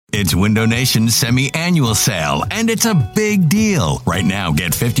It's Window Nation's semi-annual sale, and it's a big deal. Right now,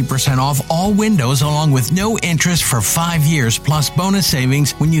 get 50% off all windows along with no interest for 5 years plus bonus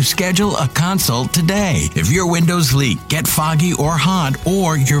savings when you schedule a consult today. If your windows leak, get foggy or hot,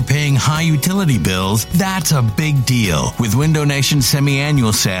 or you're paying high utility bills, that's a big deal. With Window Nation's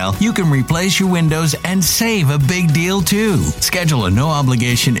semi-annual sale, you can replace your windows and save a big deal too. Schedule a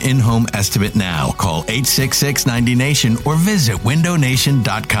no-obligation in-home estimate now. Call 866-90NATION or visit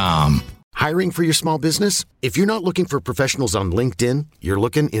windownation.com. Hiring for your small business? If you're not looking for professionals on LinkedIn, you're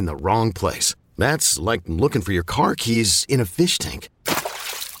looking in the wrong place. That's like looking for your car keys in a fish tank.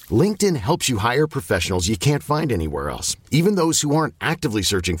 LinkedIn helps you hire professionals you can't find anywhere else, even those who aren't actively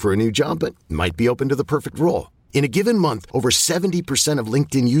searching for a new job but might be open to the perfect role. In a given month, over 70% of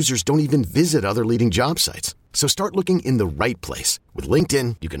LinkedIn users don't even visit other leading job sites. So start looking in the right place. With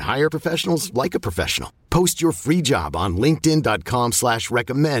LinkedIn, you can hire professionals like a professional. Post your free job on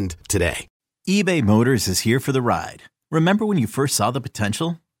linkedin.com/recommend today. eBay Motors is here for the ride. Remember when you first saw the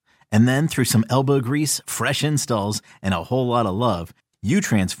potential? And then through some elbow grease, fresh installs, and a whole lot of love, you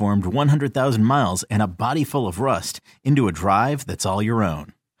transformed 100,000 miles and a body full of rust into a drive that's all your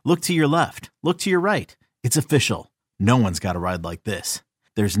own. Look to your left. Look to your right. It's official. No one's got a ride like this.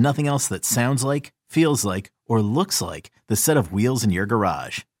 There's nothing else that sounds like, feels like, or looks like the set of wheels in your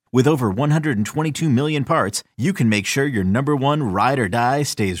garage. With over 122 million parts, you can make sure your number one ride or die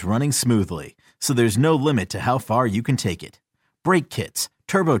stays running smoothly. So there's no limit to how far you can take it. Brake kits,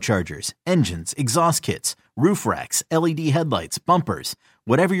 turbochargers, engines, exhaust kits, roof racks, LED headlights, bumpers,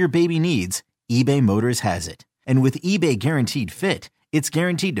 whatever your baby needs, eBay Motors has it. And with eBay Guaranteed Fit, it's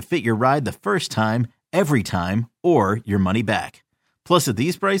guaranteed to fit your ride the first time, every time, or your money back. Plus, at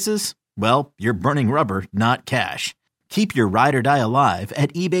these prices, well, you're burning rubber, not cash. Keep your ride or die alive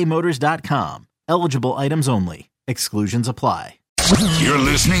at ebaymotors.com. Eligible items only. Exclusions apply. You're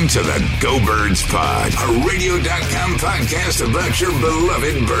listening to the Go Birds Pod, a radio.com podcast about your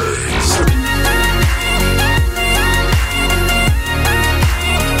beloved birds.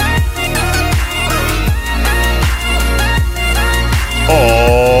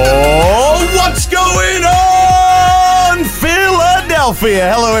 Oh, what's going on,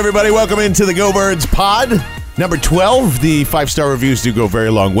 Philadelphia? Hello, everybody. Welcome into the Go Birds Pod. Number 12, the 5-star reviews do go a very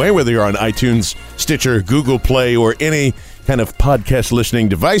long way, whether you're on iTunes, Stitcher, Google Play, or any kind of podcast listening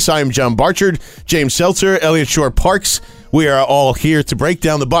device. I am John Barchard, James Seltzer, Elliott Shore-Parks. We are all here to break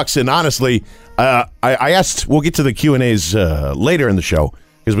down the Bucks, and honestly, I asked, we'll get to the Q&As later in the show,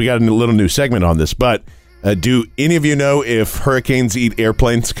 because we got a little new segment on this, but do any of you know if hurricanes eat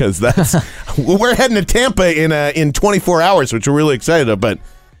airplanes? Because that's we're heading to Tampa in 24 hours, which we're really excited about, but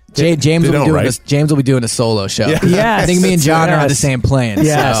James will be doing a solo show. Yes. I think me and John are on the same plane.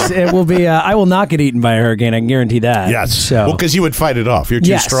 Yes, so. It will be. I will not get eaten by a hurricane. I can guarantee that. Yes. So. Well, because you would fight it off. You're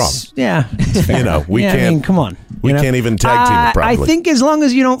too strong. Yeah. You know, we can't. I mean, come on. We can't even tag team it properly. I think as long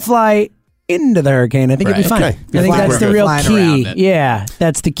as you don't fly into the hurricane, I think you'll be fine. Okay. I think that's the real key. Yeah,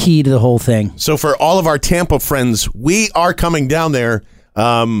 that's the key to the whole thing. So for all of our Tampa friends, we are coming down there.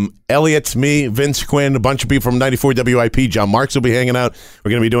 Elliott, me, Vince Quinn, a bunch of people from 94 WIP. John Marks will be hanging out. We're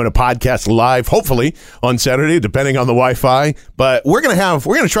going to be doing a podcast live, hopefully on Saturday, depending on the Wi-Fi. But we're going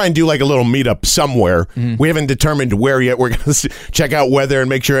to try and do like a little meetup somewhere. We haven't determined where yet. We're going to check out weather and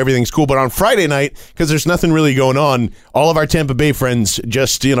make sure everything's cool. But on Friday night, because there's nothing really going on, all of our Tampa Bay friends,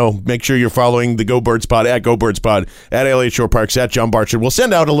 just make sure you're following the Go Birds Pod at Go Birds Pod at Elliott Shore-Parks at John Barchard. We'll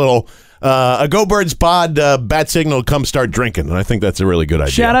send out a little. A Go Birds Pod bat signal, come start drinking. And I think that's a really good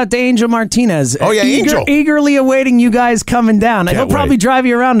idea. Shout out to Angel Martinez. Oh, yeah, Angel. Eagerly awaiting you guys coming down. He'll probably drive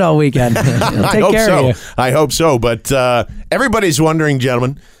you around all weekend. He'll take care of you. I hope so. But everybody's wondering,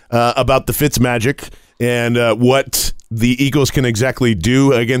 gentlemen, about the Fitzmagic and what the Eagles can exactly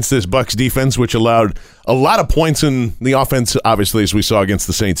do against this Bucs defense, which allowed a lot of points in the offense, obviously, as we saw against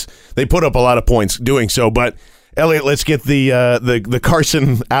the Saints. They put up a lot of points doing so, but Elliott, let's get the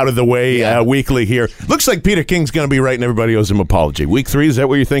Carson out of the way weekly here. Looks like Peter King's going to be right and everybody owes him an apology. Week 3, is that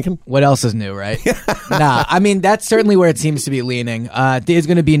what you're thinking? What else is new, right? Nah, I mean, that's certainly where it seems to be leaning. There's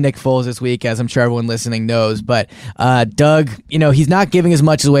going to be Nick Foles this week, as I'm sure everyone listening knows. But Doug, he's not giving as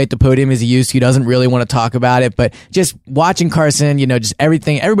much away at the podium as he used to. He doesn't really want to talk about it. But just watching Carson, just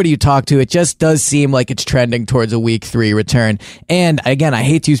everybody you talk to, it just does seem like it's trending towards a Week 3 return. And again, I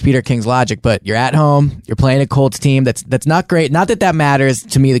hate to use Peter King's logic, but you're at home, you're playing at Colts. Colts team that's not great. Not that matters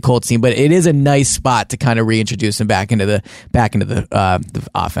to me, the Colts team, but it is a nice spot to kind of reintroduce him back into the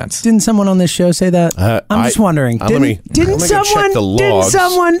offense. Didn't someone on this show say that? I'm just wondering. Didn't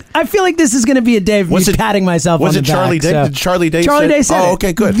someone? I feel like this is going to be a day of me patting myself on the back. Charlie Day? Did Charlie Day said it? Oh,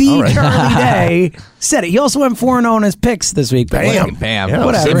 okay, good. Charlie Day said it. He also went 4-0 on his picks this week. Bam. Yeah,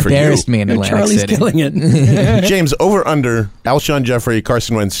 whatever. Embarrassed me in Atlantic Charlie's City. killing it. James, over under Alshon Jeffrey,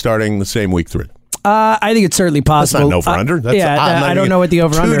 Carson Wentz starting the same week 3. I think it's certainly possible. That's not an over-under. I don't know what the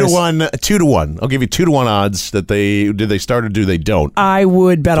over-under is. 2-1. I'll give you 2-1 odds that do they start or do they don't. I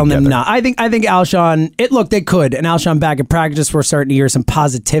would bet on them not. I think Alshon, they could. And Alshon back at practice, we're starting to hear some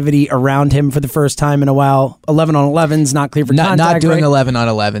positivity around him for the first time in a while. 11 on 11s, not clear for contact. Not doing right? 11 on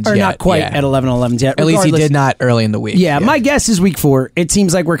 11s or yet. Not quite at 11 on 11s yet. At least he did not early in the week. Yeah, my guess is week 4. It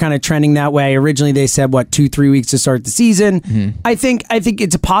seems like we're kind of trending that way. Originally they said, 2-3 weeks to start the season. Mm-hmm. I think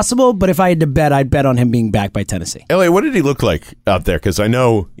it's possible, but if I had to bet, I'd bet on him being back by Tennessee. Elliot, what did he look like out there? Because I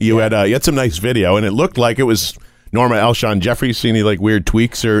know you had some nice video, and it looked like it was normal Alshon Jeffrey. See any weird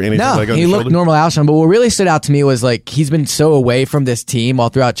tweaks or anything like that? No, he looked normal Alshon, but what really stood out to me was he's been so away from this team all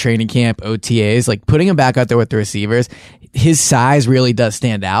throughout training camp, OTAs, putting him back out there with the receivers. His size really does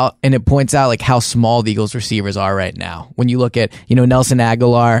stand out, and it points out how small the Eagles receivers are right now. When you look at, Nelson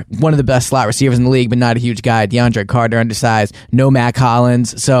Aguilar, one of the best slot receivers in the league, but not a huge guy. DeAndre Carter, undersized. No Mac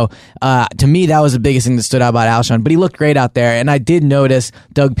Hollins. So, to me, that was the biggest thing that stood out about Alshon, but he looked great out there, and I did notice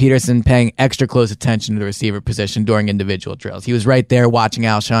Doug Peterson paying extra close attention to the receiver position during individual drills. He was right there watching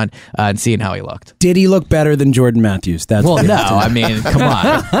Alshon and seeing how he looked. Did he look better than Jordan Matthews? No. I mean, come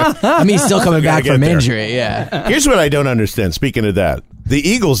on. He's still coming back from injury. Yeah. Here's what I don't understand. Speaking of that, the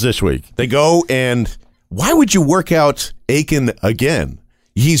Eagles this week, they go and why would you work out Aiken again?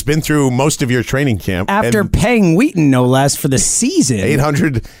 He's been through most of your training camp. After paying Wheaton, no less, for the season.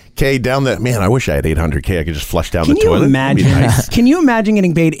 $800K down that. Man, I wish I had $800K. I could just flush down the toilet. Can you imagine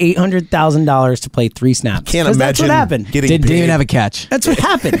getting paid $800,000 to play 3 snaps? Can't imagine. That's what happened. Didn't even have a catch. That's what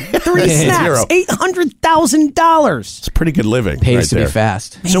happened. 3 snaps, $800,000. It's pretty good living. Pays to be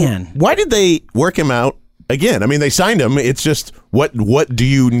fast. So why did they work him out? Again, I mean, they signed him. It's just, what do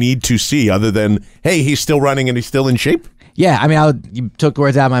you need to see other than, hey, he's still running and he's still in shape? Yeah, I mean, you took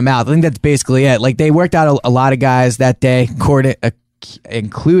words out of my mouth. I think that's basically it. They worked out a lot of guys that day,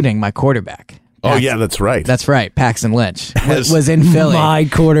 including my quarterback. Oh, yeah, that's right. That's right. Paxton Lynch was in Philly. My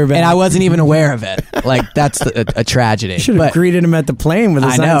quarterback. And I wasn't even aware of it. That's a tragedy. You should have greeted him at the plane with a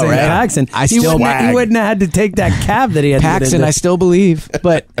sign saying Paxton. He wouldn't have had to take that cab that he had Paxton, to I still believe.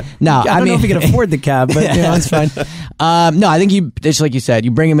 But no, I don't know if he can afford the cab, but it's fine. No, I think just like you said, you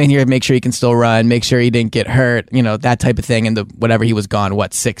bring him in here, make sure he can still run, make sure he didn't get hurt, that type of thing. And whatever he was gone,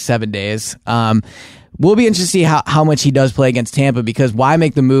 6-7 days. We'll be interested to see how much he does play against Tampa, because why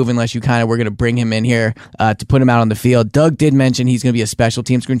make the move unless you we're going to bring him in here to put him out on the field. Doug did mention he's going to be a special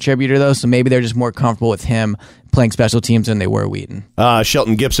teams contributor, though, so maybe they're just more comfortable with him playing special teams than they were Wheaton.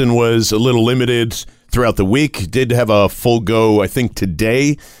 Shelton Gibson was a little limited throughout the week. Did have a full go, I think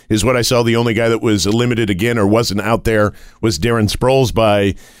today is what I saw. The only guy that was limited again or wasn't out there was Darren Sproles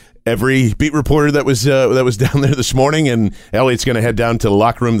by every beat reporter that was down there this morning, and Elliot's going to head down to the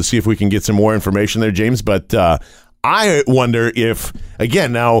locker room to see if we can get some more information there, James. But I wonder if,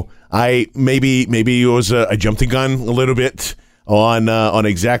 again, now maybe it was I jumped the gun a little bit on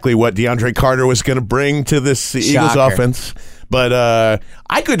exactly what DeAndre Carter was going to bring to this Eagles offense. But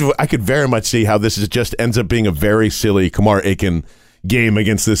I could very much see how this just ends up being a very silly Kamar Aiken game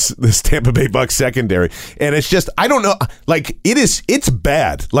against this Tampa Bay Bucs secondary. And it's just, I don't know, it's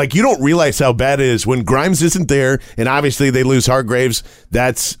bad. You don't realize how bad it is when Grimes isn't there, and obviously they lose Hargraves.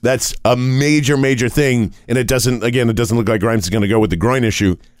 That's a major thing, and it doesn't look like Grimes is going to go with the groin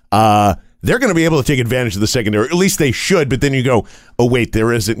issue. They're going to be able to take advantage of the secondary. At least they should, but then you go, oh, wait,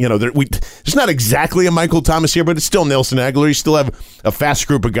 there isn't. There's not exactly a Michael Thomas here, but it's still Nelson Aguilar. You still have a fast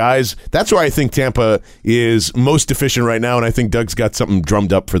group of guys. That's where I think Tampa is most deficient right now, and I think Doug's got something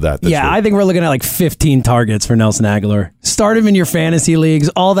drummed up for that. I think we're looking at 15 targets for Nelson Aguilar. Start him in your fantasy leagues,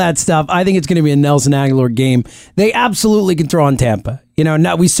 all that stuff. I think it's going to be a Nelson Aguilar game. They absolutely can throw on Tampa.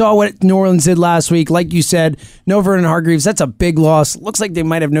 Now we saw what New Orleans did last week. Like you said, no Vernon Hargreaves. That's a big loss. Looks like they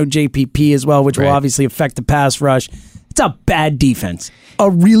might have no JPP as well, which will obviously affect the pass rush. It's a bad defense,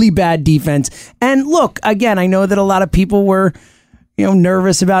 a really bad defense. And look, again, I know that a lot of people were,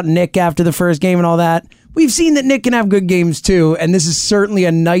 nervous about Nick after the first game and all that. we've seen that Nick can have good games too, and this is certainly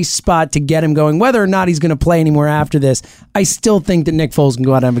a nice spot to get him going. Whether or not he's going to play anymore after this, I still think that Nick Foles can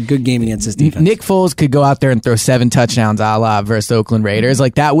go out and have a good game against this defense. Nick Foles could go out there and throw 7 touchdowns a la versus Oakland Raiders.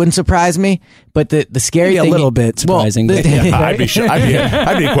 Like, that wouldn't surprise me. But the scary thing... a little bit surprising. Well, I'd be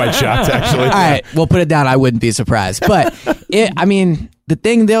quite shocked, actually. All right, we'll put it down. I wouldn't be surprised. But, the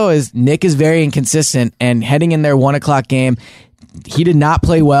thing, though, is Nick is very inconsistent, and heading in their 1 o'clock game, he did not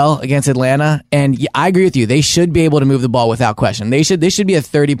play well against Atlanta, and I agree with you. They should be able to move the ball without question. This should be a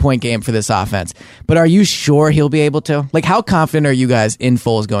 30-point game for this offense. But are you sure he'll be able to? Like, how confident are you guys in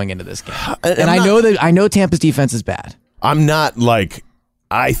Foles going into this game? And I know Tampa's defense is bad. I'm not like...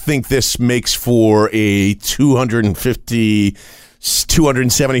 I think this makes for a 250,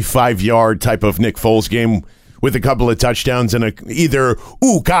 275-yard type of Nick Foles game with a couple of touchdowns and either,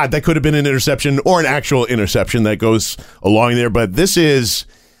 that could have been an interception or an actual interception that goes along there. But this is,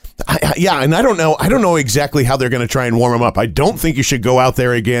 and I don't know exactly how they're going to try and warm him up. I don't think you should go out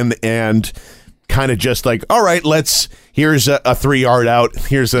there again and kind of just like, all right, here's a 3-yard out,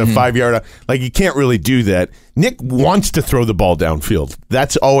 here's a 5-yard out. Like, you can't really do that. Nick wants to throw the ball downfield.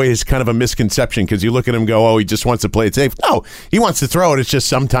 That's always kind of a misconception because you look at him and go, he just wants to play it safe. No, he wants to throw it. It's just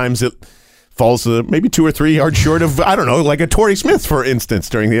sometimes it falls maybe 2 or 3 yards short of, I don't know, like a Torrey Smith, for instance,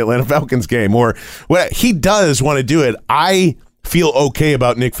 during the Atlanta Falcons game. Or he does want to do it. I feel okay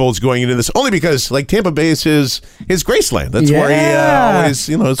about Nick Foles going into this only because, like, Tampa Bay is his Graceland. That's where he always,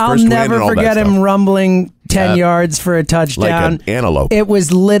 his first I'll win never and all forget that him stuff. rumbling 10 yards for a touchdown. Like an antelope. It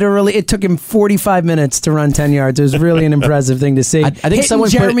was literally, it took him 45 minutes to run 10 yards. It was really an impressive thing to see. I think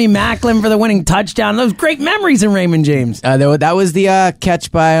someone Jeremy Maclin for the winning touchdown. Those great memories in Raymond James. That was the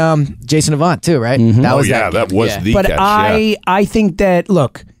catch by Jason Avant too, right? Mm-hmm. That was the But catch. I think that,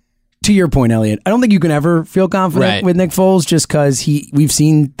 look, to your point, Elliot, I don't think you can ever feel confident with Nick Foles just because we've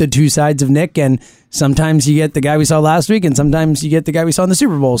seen the two sides of Nick, and sometimes you get the guy we saw last week and sometimes you get the guy we saw in the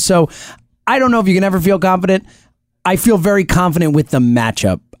Super Bowl. So I don't know if you can ever feel confident. I feel very confident with the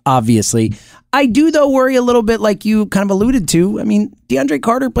matchup, obviously. I do, though, worry a little bit like you kind of alluded to. I mean, DeAndre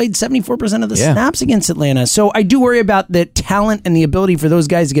Carter played 74% of the snaps against Atlanta. So I do worry about the talent and the ability for those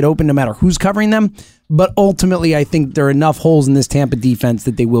guys to get open no matter who's covering them. But ultimately, I think there are enough holes in this Tampa defense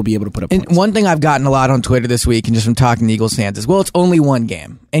that they will be able to put up points. And one thing I've gotten a lot on Twitter this week and just from talking to Eagles fans is, well, it's only one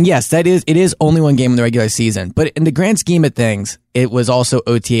game. And yes, it is only one game in the regular season. But in the grand scheme of things, it was also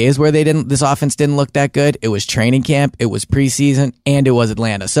OTAs where this offense didn't look that good. It was training camp, it was preseason, and it was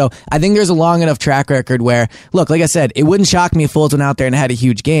Atlanta. So I think there's a long enough track record where, look, like I said, it wouldn't shock me if Foles went out there and had a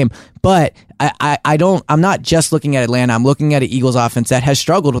huge game. But I'm not just looking at Atlanta. I'm looking at an Eagles offense that has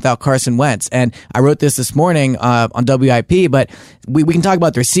struggled without Carson Wentz. And I wrote this morning on WIP, but we can talk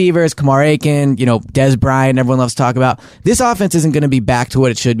about the receivers, Kamar Aiken, Des Bryant, everyone loves to talk about. This offense isn't going to be back to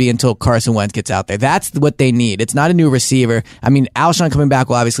what it should be until Carson Wentz gets out there. That's what they need. It's not a new receiver. I mean, Alshon coming back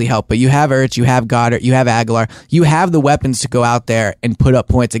will obviously help, but you have Ertz, you have Goddard, you have Aguilar. You have the weapons to go out there and put up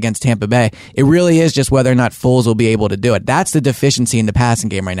points against Tampa Bay. It really is just whether or not Foles will be able to do it. That's the deficiency in the passing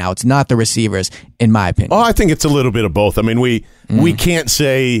game right now. It's not the receivers, in my opinion. Oh, I think it's a little bit of both. I mean, we can't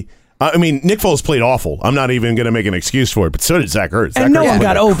say... Nick Foles played awful. I'm not even going to make an excuse for it, but so did Zach Ertz. And no one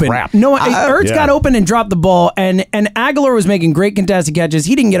got open. Ertz got open and dropped the ball, and Aguilar was making great contested catches.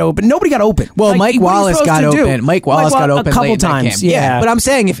 He didn't get open. Nobody got open. Well, Mike Wallace got open. Mike Wallace got open a couple late times. In that game. But I'm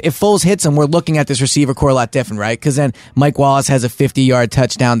saying if Foles hits him, we're looking at this receiver core a lot different, right? Because then Mike Wallace has a 50-yard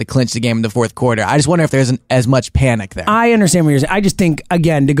touchdown to clinch the game in the fourth quarter. I just wonder if there's as much panic there. I understand what you're saying. I just think,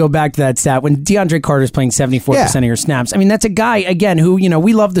 again, to go back to that stat, when DeAndre Carter's playing 74% of your snaps, I mean, that's a guy, again, who,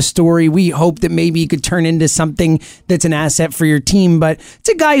 we love the story. We hope that maybe he could turn into something that's an asset for your team, but it's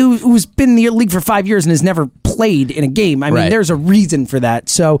a guy who's been in the league for 5 years and has never played in a game. I mean, there's a reason for that.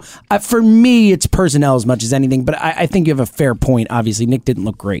 So for me, it's personnel as much as anything, but I think you have a fair point. Obviously, Nick didn't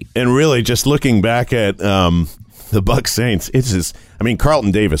look great. And really, just looking back at the Bucs Saints, it's just,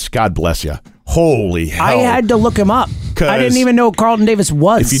 Carlton Davis, God bless you. Holy hell. I had to look him up. I didn't even know who Carlton Davis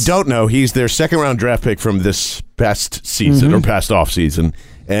was. If you don't know, he's their second-round draft pick from this past season or past offseason.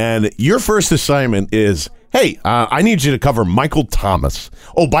 And your first assignment is, hey, I need you to cover Michael Thomas.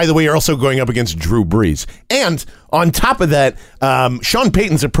 Oh, by the way, you're also going up against Drew Brees. And on top of that, Sean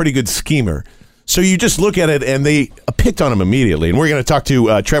Payton's a pretty good schemer. So you just look at it, and they picked on him immediately. And we're going to talk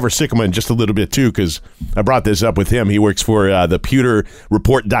to Trevor Sikkema in just a little bit, too, because I brought this up with him. He works for the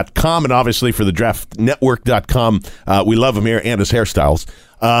pewterreport.com and obviously for the draftnetwork.com. We love him here and his hairstyles.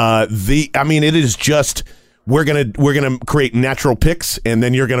 It is just... We're gonna create natural picks, and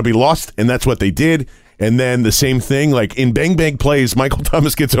then you're gonna be lost, and that's what they did. And then the same thing, like in bang bang plays, Michael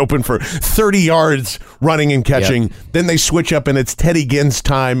Thomas gets open for 30 yards running and catching. Yep. Then they switch up, and it's Teddy Ginn's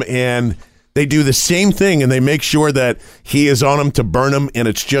time, and They do the same thing, and they make sure that he is on him to burn him, and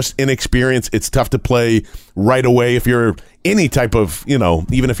it's just inexperience. It's tough to play right away if you're any type of,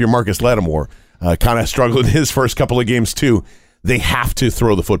 even if you're Marcus Lattimore, kind of struggled in his first couple of games too. They have to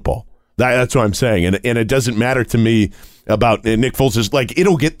throw the football. That's what I'm saying, and it doesn't matter to me about Nick Foles. Is like,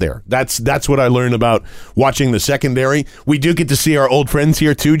 it'll get there. That's what I learned about watching the secondary. We do get to see our old friends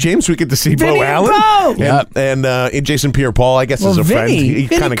here too, James. We get to see Vinny Bo Allen and Jason Pierre-Paul. I guess is a friend. He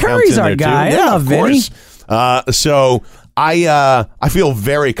kind of counts in our there guy. too. I love of Vinny. course. So I feel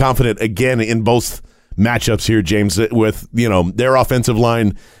very confident again in both matchups here, James, with their offensive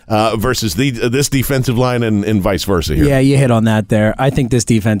line versus this defensive line and vice versa here. Yeah, you hit on that there. I think this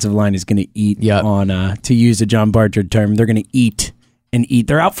defensive line is going to eat on, to use a John Barchard term, they're going to eat and eat.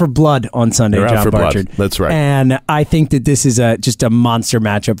 They're out for blood on Sunday, They're John out for Barchard. blood. That's right. And I think that this is just a monster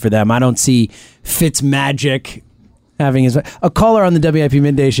matchup for them. I don't see Fitzmagic having a caller on the WIP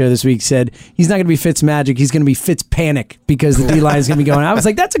Midday Show this week said he's not going to be Fitzmagic, he's going to be Fitzpanic because the D-line is going to be going. I was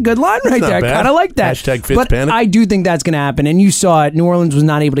like, that's a good line right there. I kind of like that. Hashtag Fitzpanic. But I do think that's going to happen. And you saw it. New Orleans was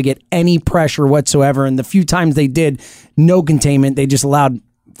not able to get any pressure whatsoever. And the few times they did, no containment. They just allowed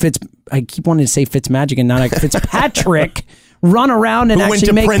I keep wanting to say Fitzmagic and not Fitzpatrick run around and Who actually went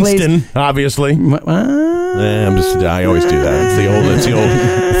to make Princeton, plays. obviously. I always do that. It's the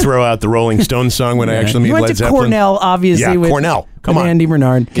old throw out the Rolling Stones song when I actually meet You went Led to Zeppelin. Cornell, obviously. Yeah, with, Cornell. Come with on. Andy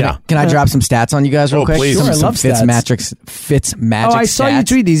Bernard. Yeah. Can I drop some stats on you guys real quick? please. Sure, I Some love stats. Fitzmagic Oh, I saw you stats.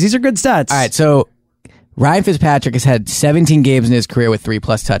 tweet these. These are good stats. All right, so Ryan Fitzpatrick has had 17 games in his career with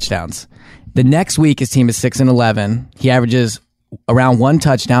 3+ touchdowns. The next week, his team is 6-11. He averages around 1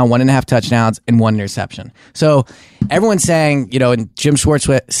 touchdown, 1.5 touchdowns, and 1 interception. So everyone's saying, and Jim Schwartz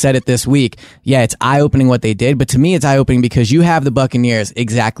said it this week, yeah, it's eye-opening what they did, but to me it's eye-opening because you have the Buccaneers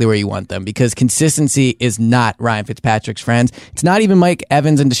exactly where you want them, because consistency is not Ryan Fitzpatrick's friends. It's not even Mike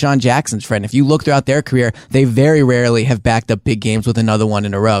Evans and Deshaun Jackson's friend. If you look throughout their career, they very rarely have backed up big games with another one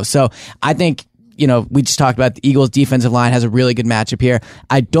in a row. So I think we just talked about the Eagles' defensive line has a really good matchup here.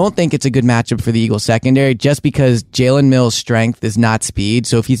 I don't think it's a good matchup for the Eagles' secondary just because Jalen Mills' strength is not speed.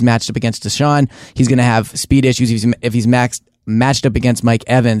 So if he's matched up against Deshaun, he's going to have speed issues. If he's matched up against Mike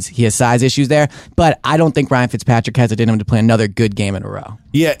Evans, he has size issues there. But I don't think Ryan Fitzpatrick has it in him to play another good game in a row.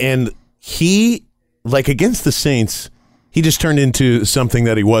 Yeah, and he, against the Saints, he just turned into something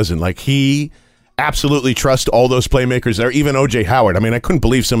that he wasn't. He absolutely trust all those playmakers there, even O.J. Howard. I mean, I couldn't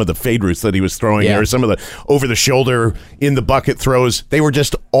believe some of the fade routes that he was throwing there, some of the over-the-shoulder, in-the-bucket throws. They were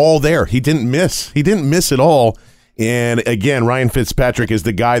just all there. He didn't miss. He didn't miss at all. And, again, Ryan Fitzpatrick is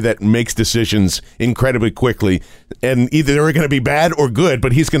the guy that makes decisions incredibly quickly. And either they're going to be bad or good,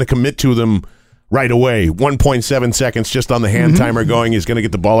 but he's going to commit to them right away. 1.7 seconds just on the hand timer going. He's going to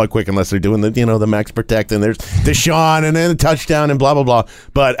get the ball out quick unless they're doing the max protect. And there's Deshaun and then the touchdown and blah, blah, blah.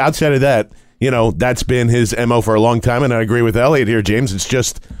 But outside of that, that's been his MO for a long time, and I agree with Elliot here, James. It's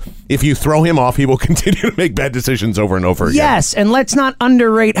just, if you throw him off, he will continue to make bad decisions over and over again. Yes, and let's not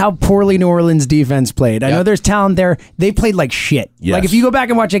underrate how poorly New Orleans defense played. I know there's talent there. They played like shit. Yes. If you go back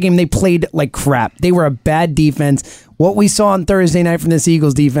and watch that game, they played like crap. They were a bad defense. What we saw on Thursday night from this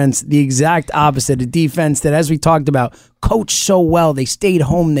Eagles defense, the exact opposite. A defense that, as we talked about, coached so well. They stayed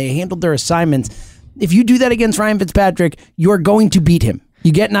home. They handled their assignments. If you do that against Ryan Fitzpatrick, you're going to beat him.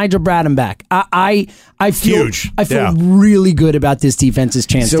 You get Nigel Bradham back. I feel Huge. I feel really good about this defense's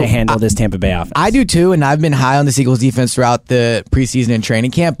chance to handle this Tampa Bay offense. I do too, and I've been high on this Eagles defense throughout the preseason and training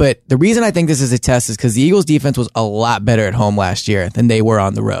camp. But the reason I think this is a test is because the Eagles defense was a lot better at home last year than they were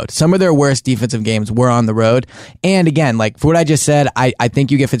on the road. Some of their worst defensive games were on the road. And again, for what I just said, I think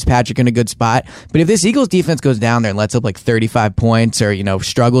you get Fitzpatrick in a good spot. But if this Eagles defense goes down there and lets up 35 points or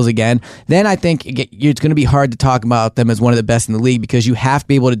struggles again, then I think it's going to be hard to talk about them as one of the best in the league because you have to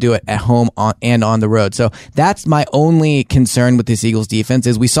be able to do it at home and on the road. So that's my only concern with this Eagles defense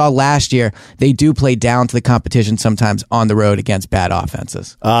is we saw last year they do play down to the competition sometimes on the road against bad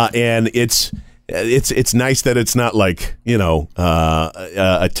offenses. And it's nice that it's not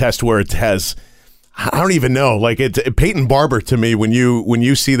a test where it has, I don't even know, Peyton Barber to me, when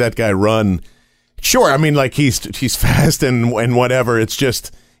you see that guy run, sure, I mean, he's fast and whatever, it's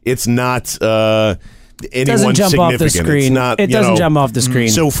not It doesn't jump off the screen. It doesn't jump off the screen.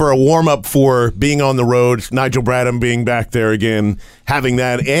 So for a warm-up for being on the road, Nigel Bradham being back there again, having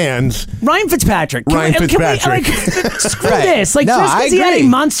that, and Ryan Fitzpatrick. Screw this. No, Just because he had a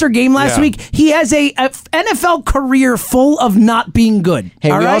monster game last week, he has a NFL career full of not being good.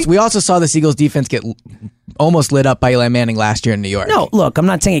 Hey, we also saw the Eagles defense get almost lit up by Eli Manning last year in New York. No, look, I'm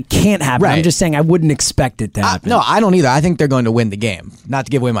not saying it can't happen. Right. I'm just saying I wouldn't expect it to happen. No, I don't either. I think they're going to win the game. Not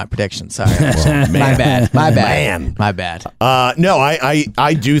to give away my prediction. Sorry. My bad. Man. My bad. No,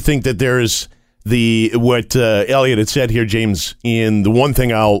 I do think that there's what Elliot had said here, James. And the one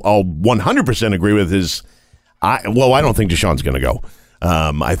thing I'll 100% agree with is, I don't think Deshaun's going to go.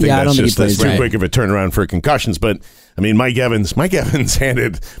 I think that's too quick of a turnaround for concussions. But I mean, Mike Evans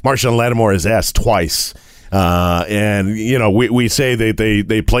handed Marshawn Lattimore his ass twice. And we say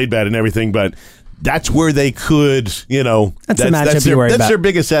they played bad and everything, but that's where they could, that's their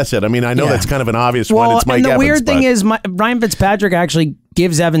biggest asset. I mean, I know that's kind of an obvious one. It's Mike Evans. And the weird thing is, Ryan Fitzpatrick actually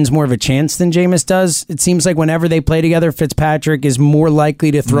gives Evans more of a chance than Jameis does. It seems like whenever they play together, Fitzpatrick is more likely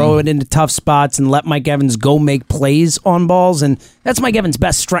to throw it into tough spots and let Mike Evans go make plays on balls. And that's Mike Evans'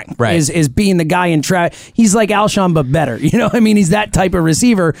 best strength, right, is being the guy in trap. He's like Alshon, but better. He's that type of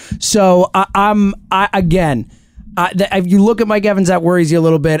receiver. So if you look at Mike Evans, that worries you a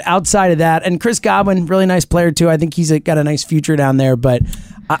little bit. Outside of that, and Chris Godwin, really nice player too. I think he's got a nice future down there. But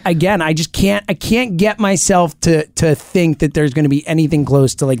again, I just can't get myself to think that there's going to be anything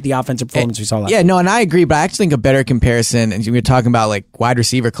close to like the offensive performance we saw last week. No, and I agree, but I actually think a better comparison, and we're talking about like wide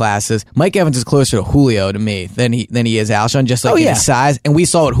receiver classes, Mike Evans is closer to Julio to me than he is Alshon, just like in his size. And we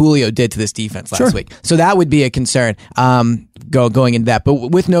saw what Julio did to this defense last week. So that would be a concern. Going into that. But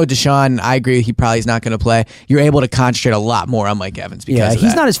with no Deshaun, I agree he probably is not going to play. You're able to concentrate a lot more on Mike Evans because of he's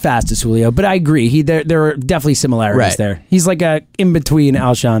that. not as fast as Julio, but I agree. There are definitely similarities there. He's like a in between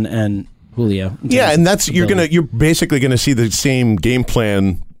Alshon and Julio. Yeah, and you're basically gonna see the same game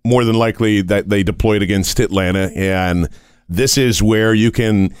plan more than likely that they deployed against Atlanta, and this is where you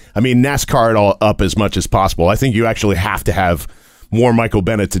can NASCAR it all up as much as possible. I think you actually have to have more Michael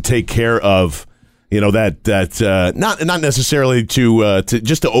Bennett to take care of not necessarily to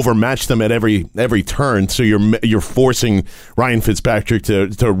just to overmatch them at every turn. So you're forcing Ryan Fitzpatrick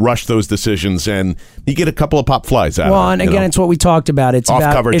to rush those decisions, and you get a couple of pop flies out. Well, and again, it's what we talked about. It's off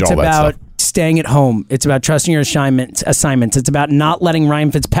about coverage, it's all about that stuff. Staying at home. It's about trusting your assignments. It's about not letting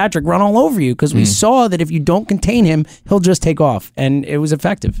Ryan Fitzpatrick run all over you, because we saw that if you don't contain him, he'll just take off, and it was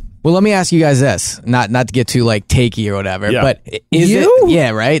effective. Well, let me ask you guys this, not to get too like takey or whatever, but is it? Yeah,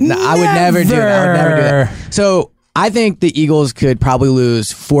 right. No, I would never do that. So I think the Eagles could probably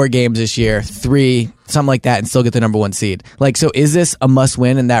lose 4 games this year, 3, something like that, and still get the number 1 seed. Like, so is this a must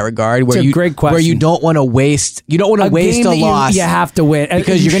win in that regard? It's a great question. Where you don't want to waste, a loss. You have to win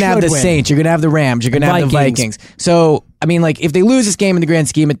because you're going to have the Saints, you're going to have the Rams, you're going to have the Vikings. So if they lose this game in the grand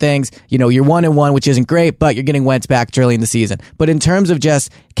scheme of things, you're 1-1, which isn't great, but you're getting Wentz back early in the season. But in terms of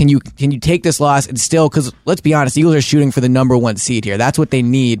just, can you take this loss and still, because let's be honest, the Eagles are shooting for the number 1 seed here. That's what they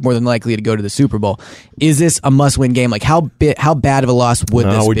need more than likely to go to the Super Bowl. Is this a must-win game? Like, how bad of a loss would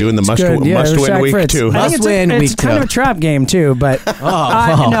this be? We're doing the must-win week 2. It's kind of a trap game too, but look,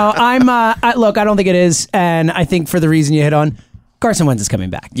 I don't think it is, and I think for the reason you hit on, Carson Wentz is coming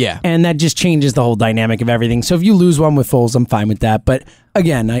back. Yeah. And that just changes the whole dynamic of everything. So if you lose one with Foles, I'm fine with that. But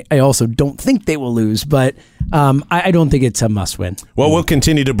again, I also don't think they will lose, but I don't think it's a must-win. Well, we'll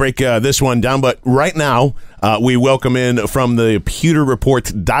continue to break this one down, but right now we welcome in from the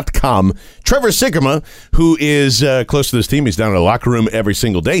pewterreport.com, Trevor Sikkema, who is close to this team. He's down in the locker room every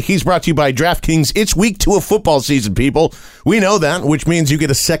single day. He's brought to you by DraftKings. It's week 2 of football season, people. We know that, which means you get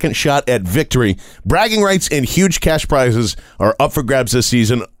a second shot at victory. Bragging rights and huge cash prizes are up for grabs this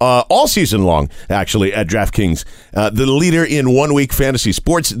season, all season long, actually, at DraftKings. The leader in one-week fantasy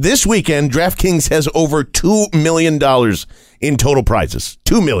sports. This weekend, DraftKings has over $2 million in total prizes.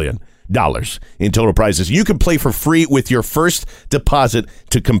 $2 million in total prizes. You can play for free with your first deposit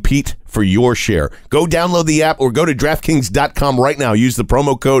to compete for your share. Go download the app or go to DraftKings.com right now. Use the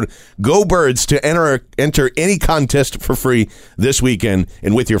promo code GOBIRDS to enter any contest for free this weekend.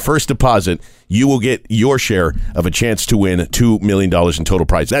 And with your first deposit, you will get your share of a chance to win $2 million in total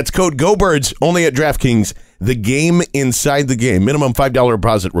prize. That's code GOBIRDS only at DraftKings. The game inside the game. Minimum $5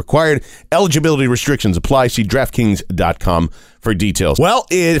 deposit required. Eligibility restrictions apply. See DraftKings.com for details. Well,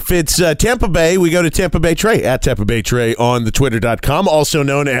 if it's Tampa Bay, we go to Tampa Bay Trey, at Tampa Bay Trey on the Twitter.com, also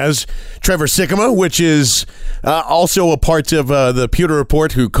known as Trevor Sikkema, which is also a part of the Pewter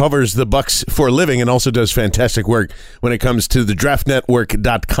Report, who covers the Bucs for a living and also does fantastic work when it comes to the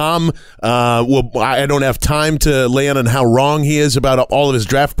DraftNetwork.com. I don't have time to lay on how wrong he is about all of his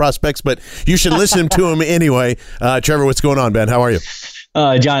draft prospects, but you should listen to him anyway. Trevor, what's going on, Ben? How are you?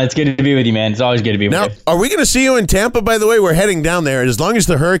 John, it's good to be with you, man. It's always good to be with you. Now, are we going to see you in Tampa, by the way? We're heading down there. As long as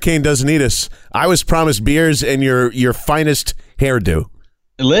the hurricane doesn't eat us, I was promised beers and your finest hairdo.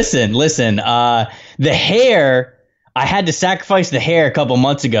 Listen. The hair, I had to sacrifice the hair a couple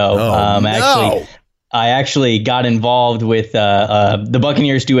months ago. No. Actually, I actually got involved with the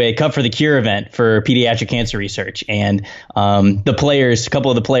Buccaneers do a Cup for the Cure event for pediatric cancer research, and a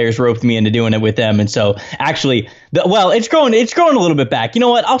couple of the players roped me into doing it with them. And so actually, it's growing a little bit back. You know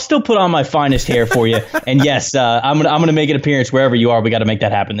what? I'll still put on my finest hair for you. And yes, I'm gonna make an appearance wherever you are. We got to make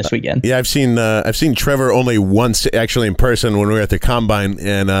that happen this weekend. Yeah, I've seen Trevor only once actually in person when we were at the combine,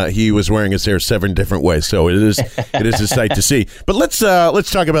 and he was wearing his hair 7 different ways. So it is a sight to see. But let's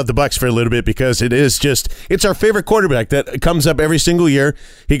talk about the Bucs for a little bit, because it's our favorite quarterback that comes up every single year.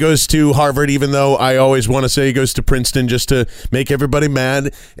 He goes to Harvard, even though I always want to say he goes to Princeton just to make everybody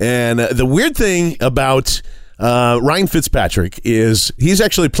mad. And the weird thing about Ryan Fitzpatrick is he's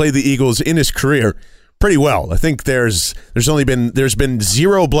actually played the Eagles in his career pretty well. I think there's been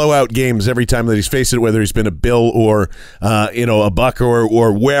 0 blowout games every time that he's faced it, whether he's been a Bill or a Buck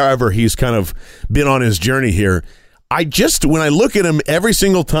or wherever he's kind of been on his journey here. When I look at him every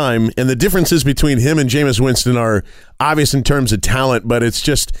single time, and the differences between him and Jameis Winston are obvious in terms of talent, but it's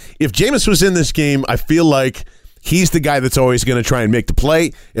just, if Jameis was in this game, I feel like he's the guy that's always going to try and make the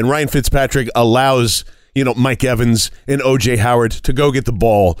play, and Ryan Fitzpatrick allows, Mike Evans and O.J. Howard to go get the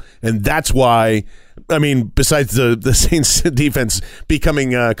ball, and that's why, besides the Saints defense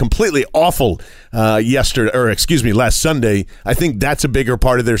becoming completely awful last Sunday, I think that's a bigger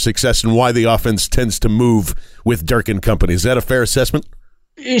part of their success and why the offense tends to move with Dirk and company. Is that a fair assessment?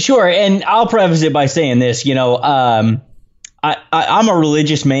 Sure, and I'll preface it by saying this. I'm a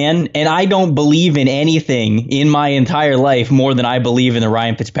religious man, and I don't believe in anything in my entire life more than I believe in the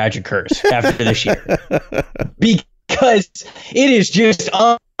Ryan Fitzpatrick curse after this year, because it is just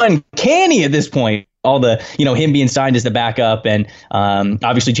uncanny at this point. All the, him being signed as the backup, and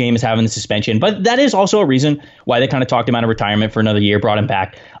obviously Jameis having the suspension. But that is also a reason why they kind of talked him out of retirement for another year, brought him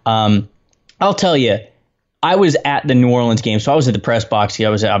back. I'll tell you, I was at the New Orleans game, so I was at the press box. I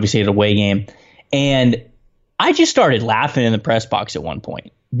was obviously at a away game, and I just started laughing in the press box at one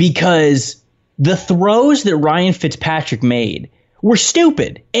point because the throws that Ryan Fitzpatrick made were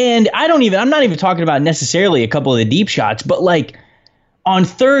stupid. And I'm not even talking about necessarily a couple of the deep shots, but like, on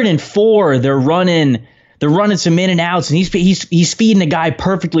 3rd and 4, they're running some in and outs, and he's feeding the guy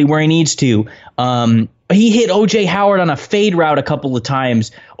perfectly where he needs to. He hit O.J. Howard on a fade route a couple of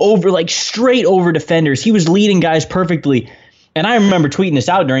times, straight over defenders. He was leading guys perfectly. And I remember tweeting this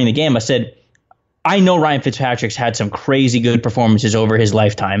out during the game. I said, I know Ryan Fitzpatrick's had some crazy good performances over his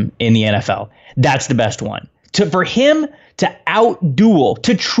lifetime in the NFL. That's the best one. For him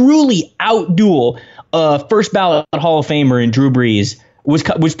to truly outduel first ballot Hall of Famer in Drew Brees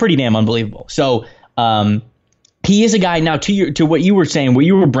was pretty damn unbelievable. So he is a guy now, to what you were saying, what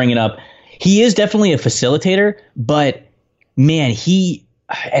you were bringing up. He is definitely a facilitator, but man,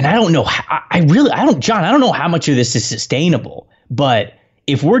 I don't know. John, I don't know how much of this is sustainable, but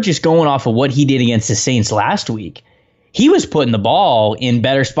if we're just going off of what he did against the Saints last week, he was putting the ball in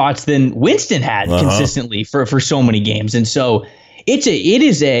better spots than Winston had consistently for so many games. And so it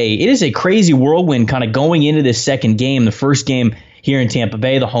is a crazy whirlwind kind of going into this second game, the first game here in Tampa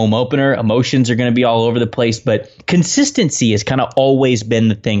Bay, the home opener. Emotions are going to be all over the place, but consistency has kind of always been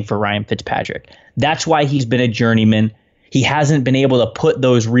the thing for Ryan Fitzpatrick. That's why he's been a journeyman. He hasn't been able to put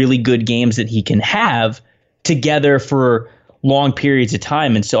those really good games that he can have together for long periods of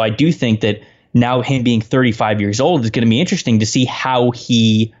time. And so I do think that now him being 35 years old is going to be interesting to see how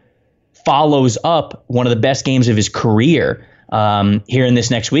he follows up one of the best games of his career here in this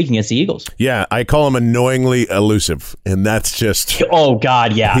next week against the Eagles. Yeah, I call him annoyingly elusive, and that's just... Oh,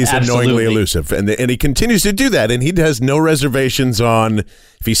 God, yeah, he's absolutely. Annoyingly elusive, and he continues to do that, and he has no reservations on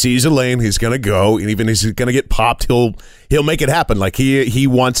if he sees a lane, he's going to go, and even if he's going to get popped, he'll make it happen. Like he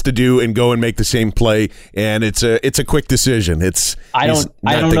wants to do and go and make the same play, and it's a quick decision. I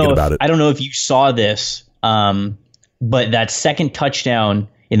don't know if you saw this, but that second touchdown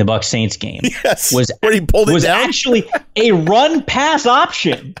in the Bucs Saints game was where he pulled it down? Actually a run pass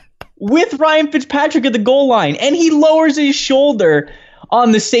option with Ryan Fitzpatrick at the goal line, and he lowers his shoulder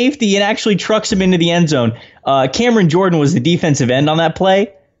on the safety and actually trucks him into the end zone. Cameron Jordan was the defensive end on that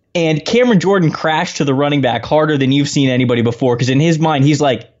play, and Cameron Jordan crashed to the running back harder than you've seen anybody before, because in his mind he's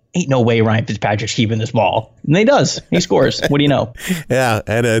like, ain't no way Ryan Fitzpatrick's keeping this ball. And he does. He scores. What do you know? Yeah,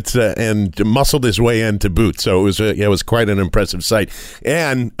 and it's and muscled his way in to boot. So it was quite an impressive sight.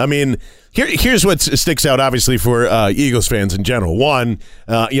 And I mean, here's what sticks out obviously for Eagles fans in general. One,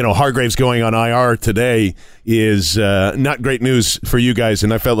 Hargraves going on IR today is not great news for you guys,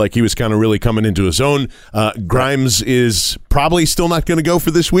 and I felt like he was kind of really coming into his own. Grimes is probably still not going to go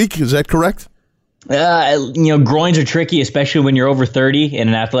for this week. Is that correct? Groins are tricky, especially when you're over 30 in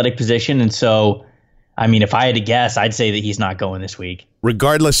an athletic position. And so I mean, if I had to guess, I'd say that he's not going this week.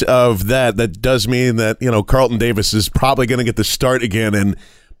 Regardless of that, that does mean that, Carlton Davis is probably going to get the start again. And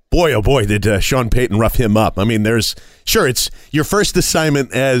boy, oh boy, did Sean Payton rough him up. I mean, it's your first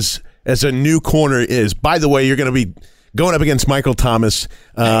assignment as a new corner is. By the way, you're going to be going up against Michael Thomas,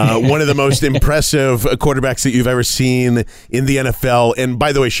 one of the most impressive quarterbacks that you've ever seen in the NFL. And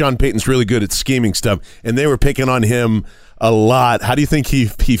by the way, Sean Payton's really good at scheming stuff, and they were picking on him a lot. How do you think he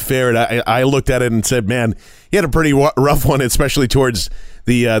fared? I looked at it and said, man, he had a pretty rough one, especially towards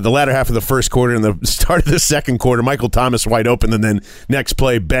the latter half of the first quarter and the start of the second quarter. Michael Thomas wide open, and then next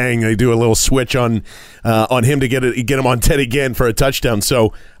play, bang, they do a little switch on him to get him on Teddy again for a touchdown.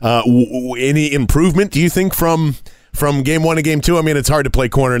 So any improvement, do you think, from game one to game two? I mean, it's hard to play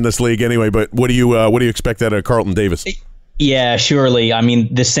corner in this league anyway, but what do you expect out of Carlton Davis? Yeah, surely. I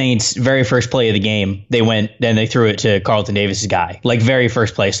mean, the Saints' very first play of the game, they went and they threw it to Carlton Davis's guy, like very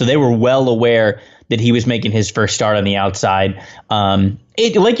first play. So they were well aware that he was making his first start on the outside.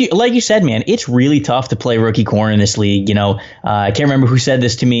 Like you said, man, it's really tough to play rookie corner in this league. I can't remember who said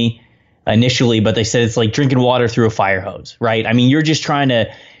this to me initially, but they said it's like drinking water through a fire hose, right? I mean, you're trying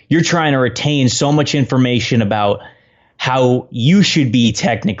to retain so much information about how you should be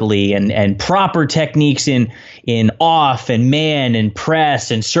technically and proper techniques in off and man and press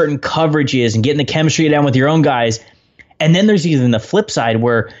and certain coverages and getting the chemistry down with your own guys. And then there's even the flip side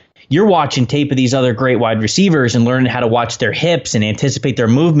where you're watching tape of these other great wide receivers and learning how to watch their hips and anticipate their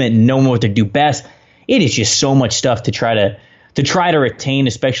movement and knowing what to do best. It is just so much stuff to try to retain,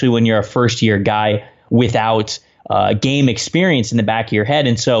 especially when you're a first year guy without game experience in the back of your head.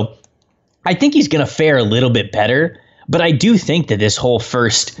 And so I think he's going to fare a little bit better. But I do think that this whole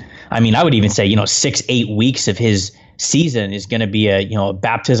I would even say, 6-8 weeks of his season is going to be a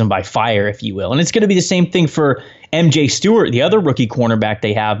baptism by fire, if you will. And it's going to be the same thing for MJ Stewart, the other rookie cornerback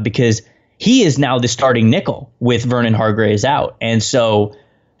they have, because he is now the starting nickel with Vernon Hargreaves out. And so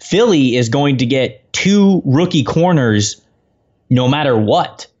Philly is going to get two rookie corners no matter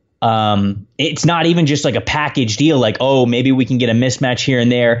what. It's not even just like a package deal, like, oh, maybe we can get a mismatch here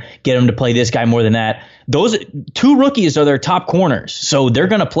and there, get him to play this guy more than that. Those two rookies are their top corners, so they're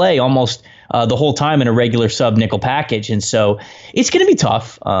going to play almost the whole time in a regular sub nickel package. And so it's going to be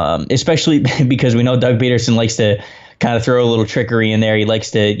tough, especially because we know Doug Peterson likes to kind of throw a little trickery in there. He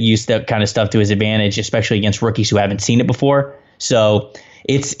likes to use that kind of stuff to his advantage, especially against rookies who haven't seen it before. So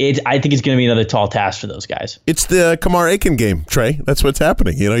I think it's going to be another tall task for those guys. It's the Kamar Aiken game, Trey. That's what's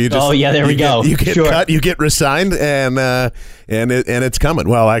happening. There we go. You get cut, you get resigned, and it's coming.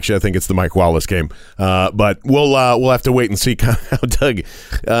 Well, actually, I think it's the Mike Wallace game. But we'll have to wait and see how Doug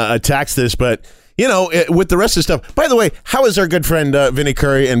attacks this. But with the rest of the stuff. By the way, how is our good friend Vinny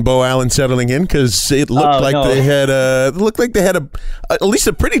Curry and Bo Allen settling in? Because it looked they had at least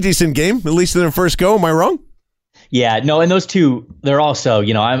a pretty decent game, at least in their first go. Am I wrong? Yeah, no, and those two, they're also,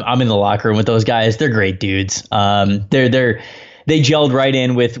 I'm in the locker room with those guys. They're great dudes. They gelled right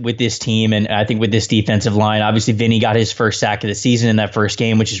in with this team, and I think with this defensive line. Obviously, Vinny got his first sack of the season in that first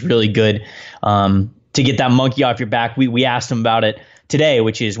game, which is really good to get that monkey off your back. We asked him about it today,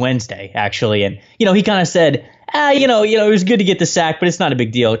 which is Wednesday, actually, and he kind of said, it was good to get the sack, but it's not a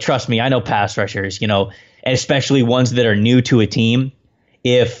big deal. Trust me, I know pass rushers, and especially ones that are new to a team.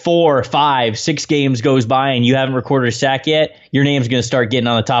 If 4, 5, 6 games goes by and you haven't recorded a sack yet, your name's going to start getting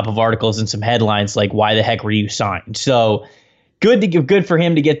on the top of articles and some headlines like, why the heck were you signed? So good for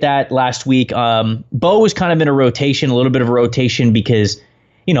him to get that last week. Bo was kind of in a little bit of a rotation because,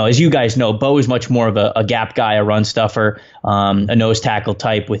 as you guys know, Bo is much more of a gap guy, a run stuffer, a nose tackle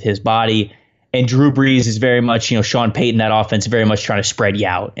type with his body. And Drew Brees is very much, Sean Payton, that offense, very much trying to spread you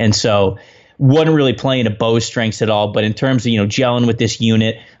out. And so wasn't really playing to Bo's strengths at all. But in terms of, gelling with this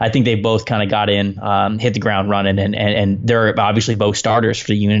unit, I think they both kind of got in, hit the ground running, and they're obviously both starters for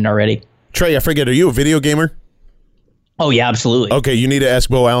the unit already. Trey, I forget, are you a video gamer? Oh, yeah, absolutely. Okay, you need to ask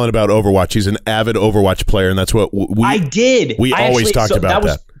Bo Allen about Overwatch. He's an avid Overwatch player, and that's what I did. We always talked about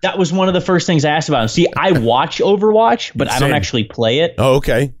that. That was one of the first things I asked about him. See, I watch Overwatch, but I don't actually play it. Oh,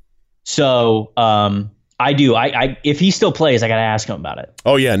 okay. So, I do. I if he still plays, I got to ask him about it.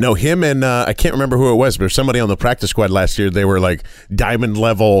 Oh, yeah. No, him and I can't remember who it was, but somebody on the practice squad last year, they were like diamond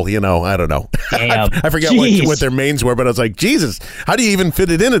level, I don't know. I forget what their mains were, but I was like, Jesus, how do you even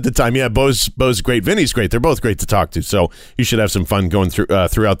fit it in at the time? Yeah, Bo's great. Vinny's great. They're both great to talk to. So you should have some fun going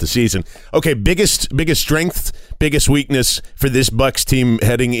throughout the season. Okay, biggest strength, biggest weakness for this Bucs team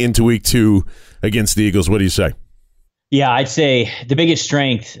heading into week 2 against the Eagles. What do you say? Yeah, I'd say the biggest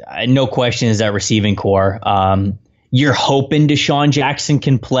strength, no question, is that receiving core. you're hoping Deshaun Jackson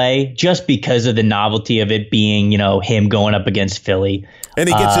can play just because of the novelty of it being, him going up against Philly. And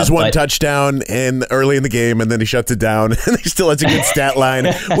he gets his one touchdown early in the game, and then he shuts it down, and he still has a good stat line.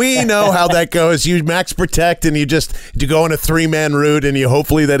 We know how that goes. You max protect, and you go on a 3-man route, and you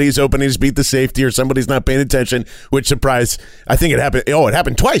hopefully that he's open, he's beat the safety, or somebody's not paying attention, which surprise. I think it happened. Oh, it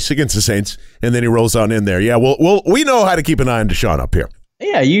happened twice against the Saints, and then he rolls on in there. Yeah, we know how to keep an eye on Deshaun up here.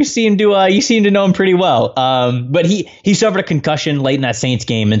 Yeah, you seem to know him pretty well. But he suffered a concussion late in that Saints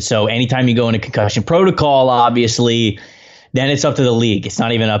game, and so anytime you go into concussion protocol, obviously, then it's up to the league. It's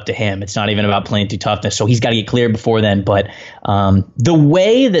not even up to him. It's not even about playing through toughness. So he's got to get cleared before then. But the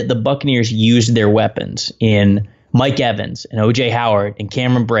way that the Buccaneers used their weapons in Mike Evans and O.J. Howard and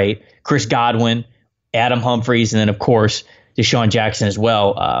Cameron Brate, Chris Godwin, Adam Humphries, and then, of course, Deshaun Jackson as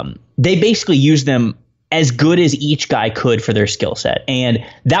well, they basically used them as good as each guy could for their skill set. And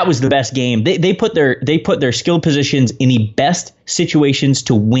that was the best game. They put their skill positions in the best situations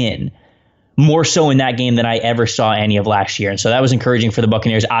to win, more so in that game than I ever saw any of last year. And so that was encouraging for the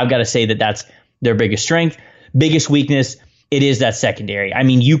Buccaneers. I've got to say that that's their biggest strength. Biggest weakness, it is that secondary. I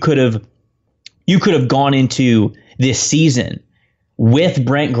mean, you could have gone into this season with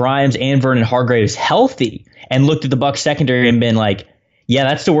Brent Grimes and Vernon Hargreaves healthy and looked at the Bucs secondary and been like, yeah,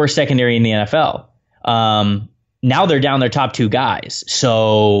 that's the worst secondary in the NFL. Now they're down their top 2 guys.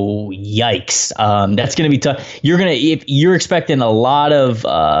 So yikes. That's going to be tough. If you're expecting a lot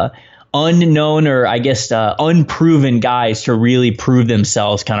of unknown or I guess unproven guys to really prove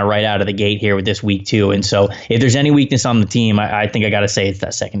themselves kind of right out of the gate here with this week 2. And so if there's any weakness on the team, I think I got to say it's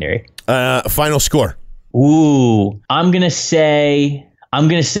that secondary. Final score. Ooh, I'm going to say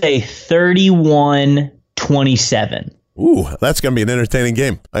 31-27. Ooh, that's going to be an entertaining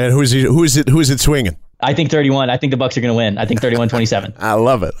game. And who is it swinging? I think 31. I think the Bucs are going to win. I think 31-27. I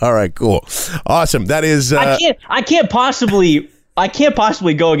love it. All right, cool. Awesome. That is I can't possibly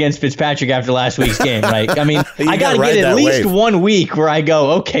go against Fitzpatrick after last week's game, right? I mean, I got to get at least 1 week where I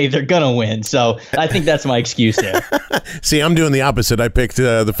go, okay, they're going to win. So I think that's my excuse there. See, I'm doing the opposite. I picked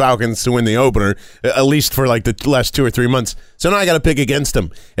the Falcons to win the opener, at least for like the last 2 or 3 months. So now I got to pick against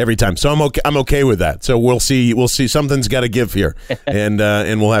them every time. So I'm okay with that. So we'll see. Something's got to give here, and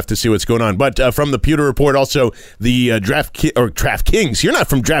we'll have to see what's going on. But from the Pewter Report, also the DraftKings. You're not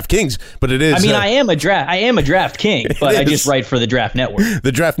from DraftKings, but it is. I mean, I am a Draft King, but I just write for the Draft Network.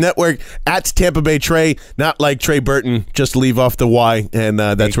 The Draft Network at Tampa Bay Trey, not like Trey Burton. Just leave off the Y, and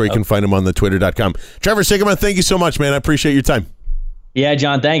that's where you can find him on the Twitter.com. Trevor Sikkema, thank you so much, man. I appreciate your time. Yeah,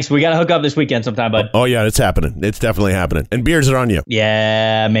 John, thanks. We got to hook up this weekend sometime, bud. Oh, yeah, it's happening. It's definitely happening. And beers are on you.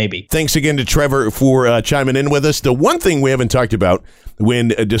 Yeah, maybe. Thanks again to Trevor for chiming in with us. The one thing we haven't talked about when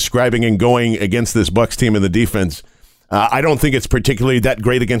describing and going against this Bucs team in the defense, I don't think it's particularly that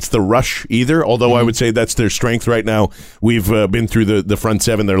great against the rush either, although I would say that's their strength right now. We've been through the front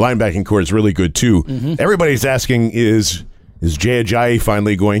seven. Their linebacking core is really good, too. Everybody's asking, is Jay Ajayi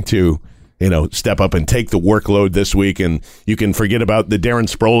finally going to step up and take the workload this week, and you can forget about the Darren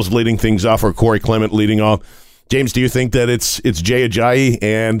Sproles leading things off or Corey Clement leading off. James, do you think that it's Jay Ajayi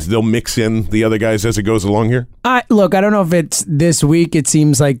and they'll mix in the other guys as it goes along here? Look, I don't know if it's this week. It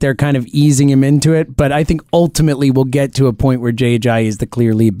seems like they're kind of easing him into it, but I think ultimately we'll get to a point where Jay Ajayi is the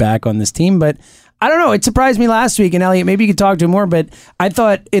clear lead back on this team. But I don't know. It surprised me last week, and Elliot, maybe you could talk to him more, but I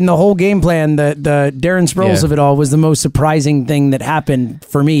thought in the whole game plan, the Darren Sproles of it all was the most surprising thing that happened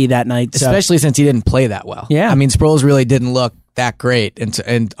for me that night. Especially since he didn't play that well. Yeah. I mean, Sproles really didn't look that great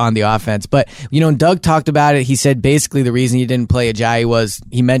and on the offense. But, Doug talked about it. He said basically the reason he didn't play Ajayi was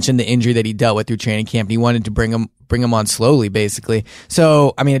he mentioned the injury that he dealt with through training camp, and he wanted to bring him on slowly, basically.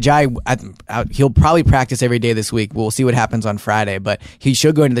 So, I mean, Ajayi, he'll probably practice every day this week. We'll see what happens on Friday, but he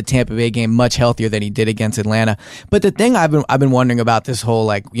should go into the Tampa Bay game much healthier than he did against Atlanta. But the thing I've been wondering about this whole,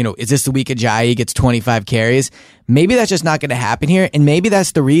 is this the week Ajayi gets 25 carries? Maybe that's just not going to happen here, and maybe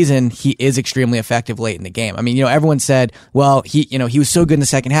that's the reason he is extremely effective late in the game. I mean, everyone said, well, he was so good in the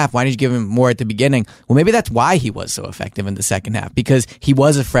second half. Why didn't you give him more at the beginning? Well, maybe that's why he was so effective in the second half, because he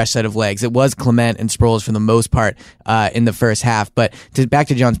was a fresh set of legs. It was Clement and Sproles for the most part in the first half. But back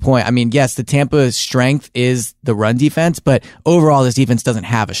to John's point, I mean, yes, the Tampa strength is the run defense, but overall this defense doesn't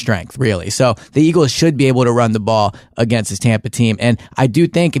have a strength, really. So the Eagles should be able to run the ball against this Tampa team. And I do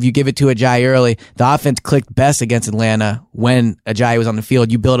think if you give it to Ajayi early, the offense clicked best against Atlanta when Ajayi was on the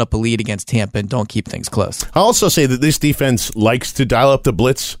field. You build up a lead against Tampa and don't keep things close. I'll also say that this defense likes to dial up the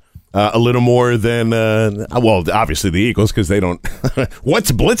blitz a little more than, obviously the Eagles, because they don't.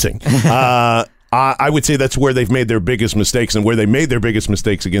 What's blitzing? I would say that's where they've made their biggest mistakes, and where they made their biggest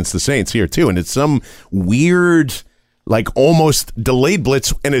mistakes against the Saints here, too. And it's some weird like almost delayed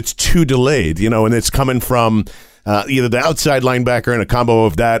blitz, and it's too delayed, and it's coming from either the outside linebacker and a combo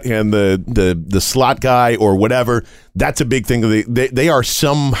of that and the slot guy or whatever. That's a big thing. They are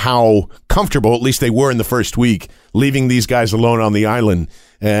somehow comfortable, at least they were in the first week, leaving these guys alone on the island.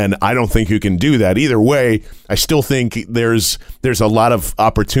 And I don't think you can do that. Either way, I still think there's a lot of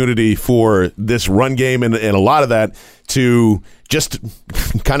opportunity for this run game and a lot of that to just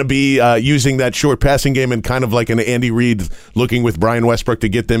kind of be using that short passing game and kind of like an Andy Reid looking with Brian Westbrook to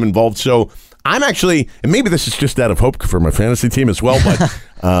get them involved. So I'm actually, and maybe this is just out of hope for my fantasy team as well, but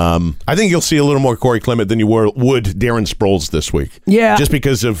I think you'll see a little more Corey Clement than you would Darren Sproles this week. Yeah. Just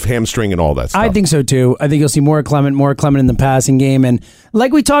because of hamstring and all that stuff. I think so too. I think you'll see more Clement in the passing game. And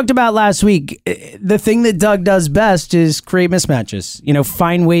like we talked about last week, the thing that Doug does best is create mismatches.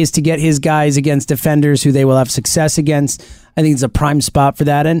 Find ways to get his guys against defenders who they will have success against. I think it's a prime spot for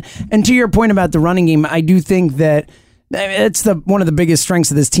that. And to your point about the running game, I do think that it's one of the biggest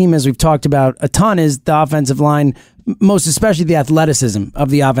strengths of this team, as we've talked about a ton, is the offensive line, most especially the athleticism of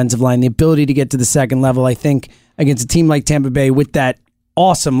the offensive line, the ability to get to the second level. I think against a team like Tampa Bay with that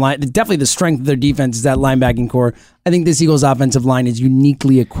awesome line, definitely the strength of their defense is that linebacking core. I think this Eagles offensive line is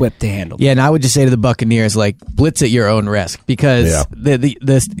uniquely equipped to handle that. Yeah, and I would just say to the Buccaneers, blitz at your own risk, because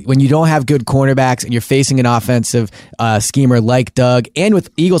when you don't have good cornerbacks and you're facing an offensive schemer like Doug, and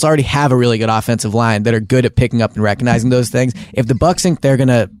with Eagles already have a really good offensive line that are good at picking up and recognizing those things, if the Bucs think they're going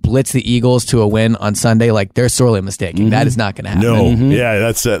to blitz the Eagles to a win on Sunday, they're sorely mistaken. That is not going to happen. No,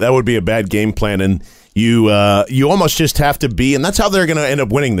 yeah, that would be a bad game plan, and you almost just have to be, and that's how they're going to end up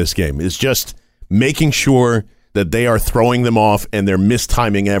winning this game, is just making sure that they are throwing them off and they're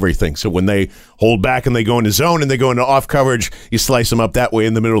mistiming everything. So when they hold back and they go into zone and they go into off coverage, you slice them up that way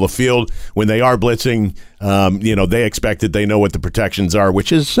in the middle of the field. When they are blitzing, they expect it. They know what the protections are,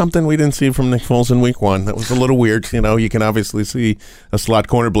 which is something we didn't see from Nick Foles in week 1. That was a little weird. You can obviously see a slot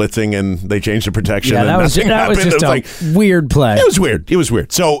corner blitzing and they changed the protection. Yeah, that was just a weird play. It was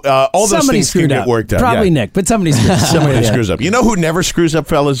weird. So all those things can get worked out. Probably Nick, but somebody screwed up. Somebody screws up. You know who never screws up,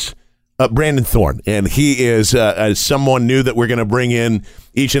 fellas? Brandon Thorne, and he is as someone new that we're going to bring in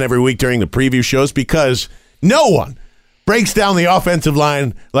each and every week during the preview shows, because no one breaks down the offensive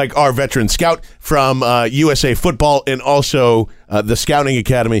line like our veteran scout from USA Football and also the Scouting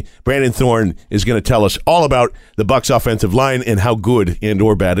Academy. Brandon Thorne is going to tell us all about the Bucs offensive line and how good and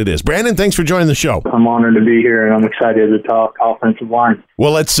or bad it is. Brandon, thanks for joining the show. I'm honored to be here, and I'm excited to talk offensive line.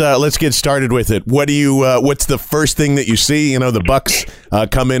 Well, let's get started with it. What's the first thing that you see? The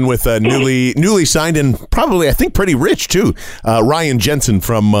Bucs come in with a newly signed and probably, I think, pretty rich too, Ryan Jensen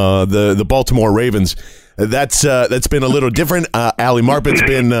from the Baltimore Ravens. That's been a little different. Ali Marpet's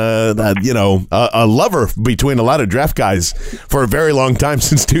been a lover between a lot of draft guys for a very long time,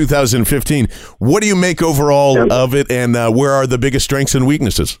 since 2015. What do you make overall of it, and where are the biggest strengths and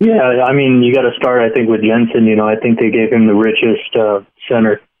weaknesses? Yeah, you got to start, I think, with Jensen. I think they gave him the richest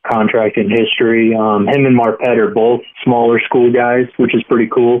center contract in history. Him and Marpet are both smaller school guys, which is pretty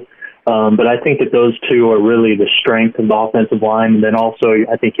cool. But I think that those two are really the strength of the offensive line. And then also,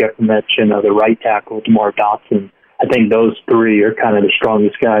 I think you have to mention the right tackle, DeMar Dotson. I think those three are kind of the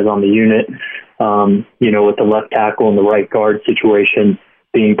strongest guys on the unit, with the left tackle and the right guard situation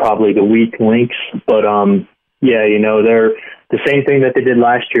being probably the weak links. But, they're the same thing that they did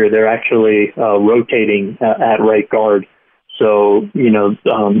last year. They're actually rotating at right guard. So,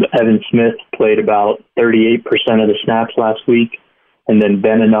 Evan Smith played about 38% of the snaps last week, and then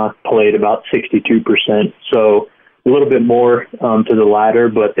Beninock played about 62%. So a little bit more to the latter,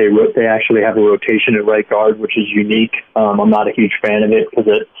 but they actually have a rotation at right guard, which is unique. I'm not a huge fan of it because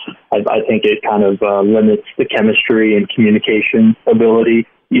I think it kind of limits the chemistry and communication ability,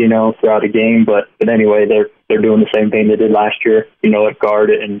 throughout a game. But anyway, they're doing the same thing they did last year, at guard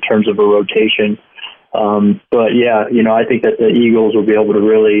in terms of a rotation. But yeah, I think that the Eagles will be able to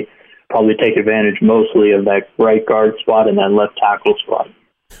really probably take advantage mostly of that right guard spot and that left tackle spot.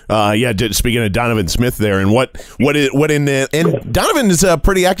 Speaking of Donovan Smith there, and and Donovan is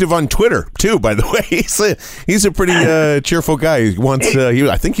pretty active on Twitter too. By the way, he's a pretty cheerful guy.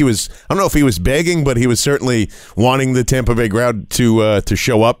 I think he was. I don't know if he was begging, but he was certainly wanting the Tampa Bay crowd to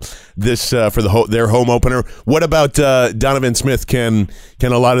show up this for their home opener. What about Donovan Smith? Can a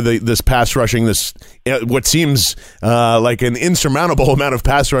lot of this pass rushing, this what seems like an insurmountable amount of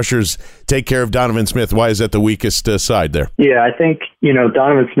pass rushers, take care of Donovan Smith? Why is that the weakest side there? Yeah, I think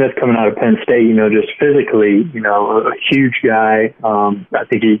Donovan Smith coming out of Penn State, just physically, a huge guy. I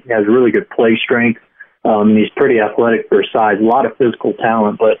think he has really good play strength. And he's pretty athletic for his size, a lot of physical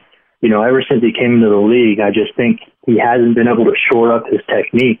talent. But, ever since he came into the league, I just think he hasn't been able to shore up his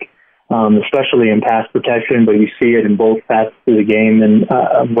technique. especially in pass protection, but you see it in both facets of the game. And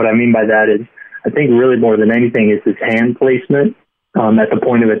what I mean by that is, I think really more than anything is his hand placement at the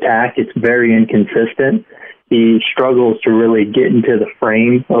point of attack. It's very inconsistent. He struggles to really get into the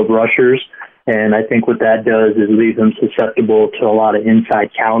frame of rushers, and I think what that does is leave him susceptible to a lot of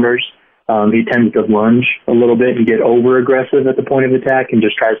inside counters. He tends to lunge a little bit and get over-aggressive at the point of attack and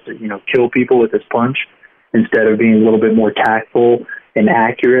just tries to, kill people with his punch instead of being a little bit more tactful and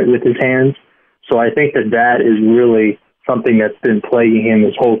accurate with his hands. So I think that is really something that's been plaguing him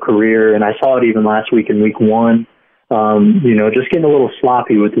his whole career, and I saw it even last week in week 1. Just getting a little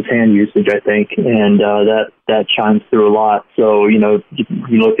sloppy with his hand usage, I think, and that shines through a lot. So, you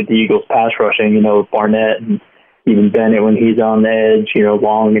look at the Eagles pass rushing, Barnett and even Bennett when he's on the edge,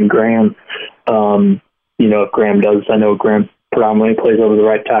 Long and Graham. If Graham does, I know Graham predominantly plays over the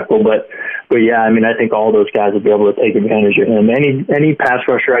right tackle, but yeah, I think all those guys will be able to take advantage of him. Any pass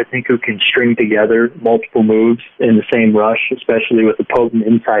rusher, I think, who can string together multiple moves in the same rush, especially with a potent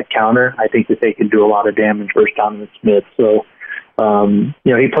inside counter, I think that they can do a lot of damage versus Donovan Smith. So,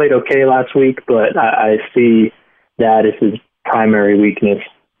 he played okay last week, but I see that as his primary weakness.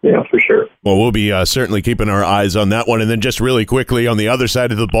 For sure. Well, we'll be certainly keeping our eyes on that one. And then just really quickly on the other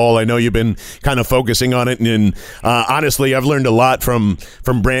side of the ball, I know you've been kind of focusing on it. And honestly, I've learned a lot from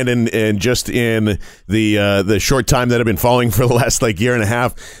Brandon, and just in the short time that I've been following for the last year and a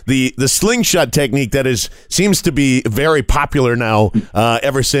half, the slingshot technique that seems to be very popular now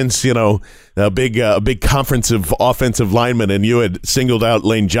ever since, a big conference of offensive linemen, and you had singled out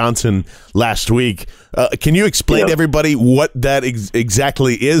Lane Johnson last week. Can you explain to everybody what that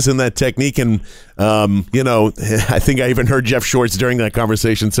exactly is in that technique? And, I think I even heard Jeff Schwartz during that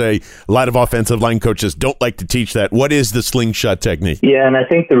conversation say a lot of offensive line coaches don't like to teach that. What is the slingshot technique? Yeah, and I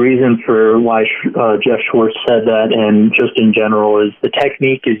think the reason for why Jeff Schwartz said that, and just in general, is the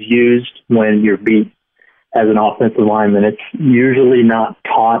technique is used when you're beat as an offensive lineman. It's usually not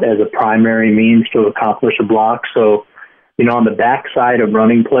taught as a primary means to accomplish a block. So, on the backside of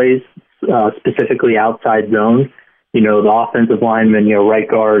running plays, specifically outside zone, the offensive lineman, right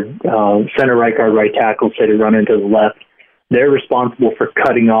guard, center right guard, right tackle, say to run into the left, they're responsible for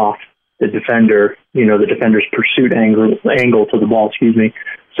cutting off the defender, the defender's pursuit angle to the ball,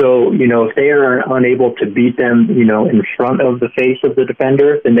 So, if they are unable to beat them, in front of the face of the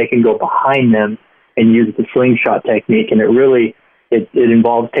defender, then they can go behind them and use the slingshot technique. And it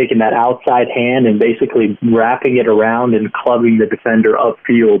involves taking that outside hand and basically wrapping it around and clubbing the defender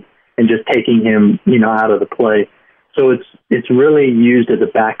upfield and just taking him, out of the play. So it's really used as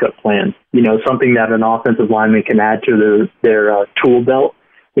a backup plan, something that an offensive lineman can add to their tool belt.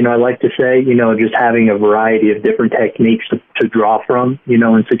 I like to say, just having a variety of different techniques to draw from,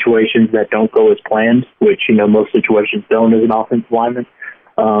 in situations that don't go as planned, which, most situations don't as an offensive lineman.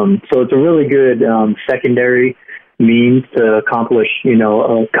 So it's a really good secondary means to accomplish,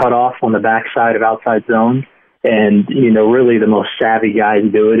 a cutoff on the backside of outside zone. And, really the most savvy guys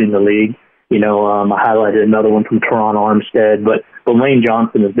do it in the league. I highlighted another one from Teron Armstead, but Lane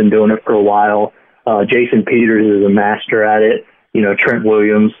Johnson has been doing it for a while. Jason Peters is a master at it. Trent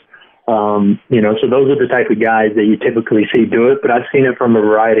Williams. So those are the type of guys that you typically see do it, but I've seen it from a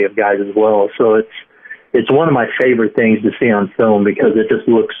variety of guys as well. So it's one of my favorite things to see on film because it just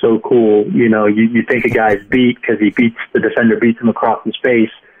looks so cool. You think a guy's beat because the defender beats him across his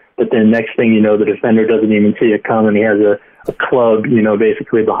face, but then next thing you know, the defender doesn't even see it coming. He has a club,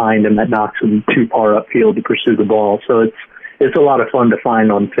 basically behind him that knocks him too far upfield to pursue the ball. So it's a lot of fun to find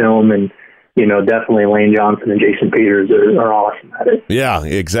on film, and definitely Lane Johnson and Jason Peters are awesome at it. Yeah,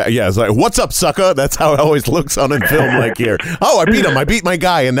 exactly. Yeah, it's like, what's up, sucker? That's how it always looks on in film. Here, oh, I beat him. I beat my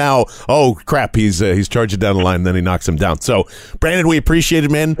guy, and now, oh crap, he's charging down the line, and then he knocks him down. So, Brandon, we appreciate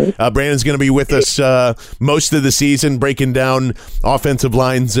it, man. Brandon's going to be with us most of the season, breaking down offensive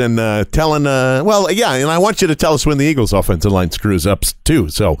lines and telling. And I want you to tell us when the Eagles' offensive line screws up too.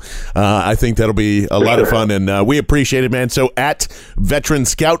 So, I think that'll be a lot of fun, and we appreciate it, man. So, at Veteran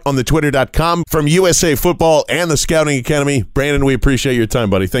Scout on the Twitter.com. From USA Football and the Scouting Academy. Brandon, we appreciate your time,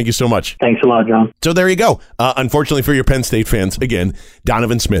 buddy. Thank you so much. Thanks a lot, John. So there you go. Unfortunately for your Penn State fans, again,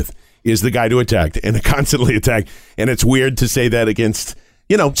 Donovan Smith is the guy to attack and constantly attack. And it's weird to say that against,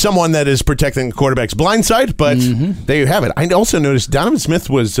 someone that is protecting the quarterback's blind side, but there you have it. I also noticed Donovan Smith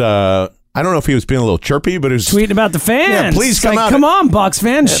was... I don't know if he was being a little chirpy, but he was tweeting about the fans. Yeah, please come out. Come on, Bucs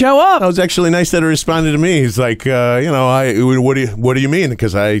fans, show up. That was actually nice that he responded to me. He's like, what do you mean?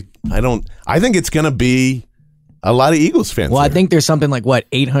 Because I think it's going to be a lot of Eagles fans. Well, there. I think there's something like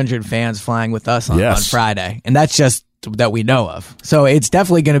 800 fans flying with us on Friday, and that's just that we know of. So it's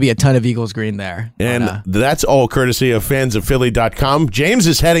definitely going to be a ton of Eagles green there. And that's all courtesy of fansofphilly.com. James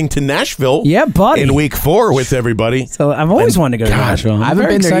is heading to Nashville buddy. in week 4 with everybody. So I've always wanted to go to Nashville. I haven't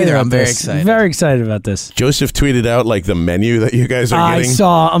been there either. I'm very excited. Very excited about this. Joseph tweeted out like the menu that you guys are getting. I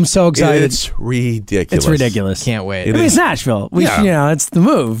saw. I'm so excited. It's ridiculous. It's ridiculous. Can't wait. I mean, it's Nashville. It's the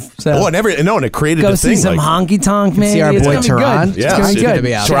move. So and it created go the thing. see some honky tonk, man. See our It's boy gonna be Tehran. good. Yeah, It's going to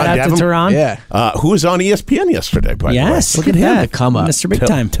be out. Shout out to Tehran. Yeah. Who was on ESPN yesterday, by the way. Yes, Look at him, that. the come up. Mr. Big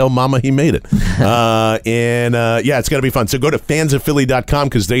Time. Tell Mama he made it. It's going to be fun. So go to fansofphilly.com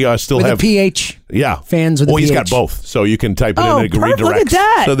because they still With have a PH. Yeah. Fans with a Well, he's PH. got both, so you can type it in and it perfect. redirects. Look at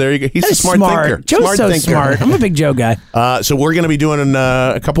that. So there you go. He's That's a smart thinker. Joe's so thinker. smart. I'm a big Joe guy. So we're going to be doing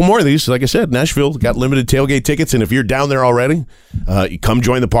a couple more of these. Like I said, Nashville got limited tailgate tickets, and if you're down there already, you come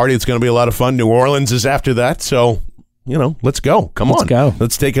join the party. It's going to be a lot of fun. New Orleans is after that, so let's go. Come on. Let's go.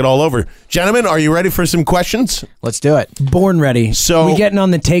 Let's take it all over. Gentlemen, are you ready for some questions? Let's do it. Born ready. So we getting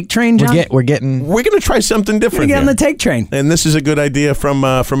on the take train, John? We're getting. We're going to try something We different get on here. the take train. And this is a good idea from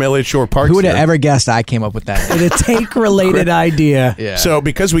Elliott Shore Park. Who would have ever guessed I came up with that? The take related idea. Yeah. So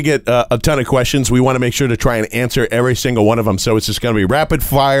because we get a ton of questions, we want to make sure to try and answer every single one of them. So it's just going to be rapid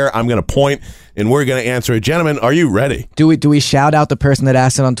fire. I'm going to point, and we're going to answer it. Gentlemen, are you ready? Do we shout out the person that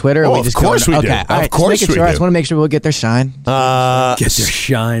asked it on Twitter? Or Oh, we of just course we do. Okay, all right, Of course just making we sure. I do. just want to make sure we'll get their shine. Get their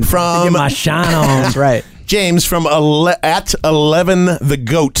shine. From- Get my shine on. That's right. James from at 11 the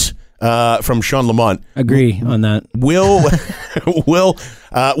GOAT from Sean Lamont. Agree on that. Will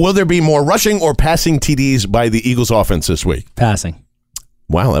there be more rushing or passing TDs by the Eagles offense this week? Passing.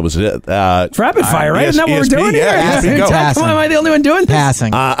 Wow, that was it. It's rapid fire, right? ES- Isn't that what we're ESP? doing here? Yeah, ESP, go. Passing. Am I the only one doing this?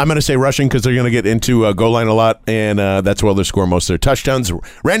 Passing. I'm going to say rushing because they're going to get into goal line a lot, and that's where they'll score most of their touchdowns.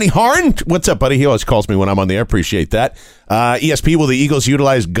 Randy Harn, what's up, buddy? He always calls me when I'm on the air. Appreciate that. ESP, will the Eagles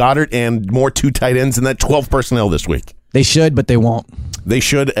utilize Goddard and more 2 tight ends in that 12 personnel this week? They should, but they won't. They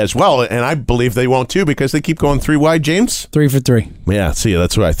should as well, and I believe they won't too because they keep going 3 wide, James. 3 for 3. Yeah, see,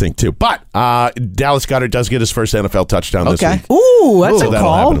 that's what I think too. But Dallas Goddard does get his first NFL touchdown this Okay. week. Ooh, that's Ooh, a that'll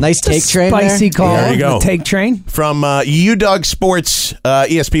call. happen. Nice That's take train Spicy there. call. There you go. The take train. From UDog Sports,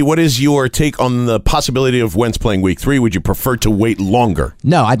 ESP, what is your take on the possibility of Wentz playing week 3? Would you prefer to wait longer?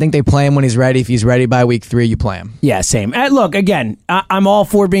 No, I think they play him when he's ready. If he's ready by week 3, you play him. Yeah, same. Look, again, I'm all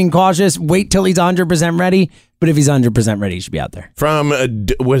for being cautious. Wait till he's 100% ready. But if he's 100% ready, he should be out there. From,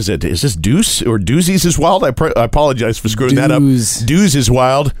 what is it? Is this Deuce or Doozies is Wild? I apologize for screwing that up. Deuce is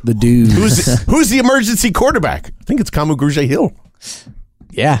Wild. The dude. Who's the emergency quarterback? I think it's Kamu Grugier-Hill.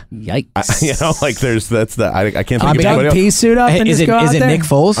 Yeah. Yikes. I can't think of anybody Doug else. P suit up and Is just go out it there? Nick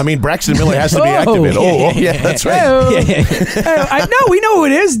Foles? I mean, Braxton Miller has to be Oh. activated. Oh, yeah, that's right. I know, we know who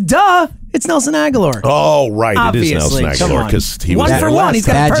it is. Duh. It's Nelson Aguilar. Oh, right. Obviously. It is Nelson Come Aguilar on. because he One was for there. one. He's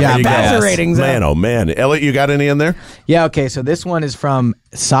got Bad perfect job, passer guys. ratings. Man, oh, man. Elliot, you got any in there? Yeah, okay, so this one is from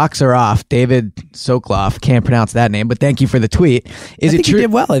Socks Are Off, David Sokloff. Can't pronounce that name, but thank you for the tweet. Is I it think true? you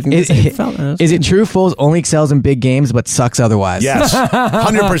did well. I think Is, it felt- is it true Foles only excels in big games but sucks otherwise? Yes.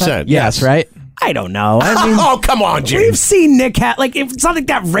 100%. Yes, right? I don't know. I mean, Oh, come on, we've James. seen Nick it's not like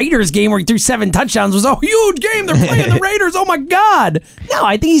that Raiders game where he threw 7 touchdowns was a huge game. They're playing the Raiders. Oh my God. No,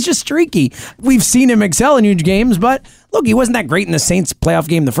 I think he's just streaky. We've seen him excel in huge games, but look, he wasn't that great in the Saints playoff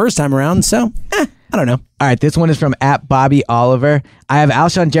game the first time around. So, I don't know. All right, this one is from @Bobby_Oliver. I have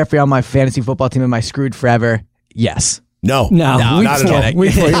Alshon Jeffrey on my fantasy football team. Am I screwed forever? Yes. No. No, not at all.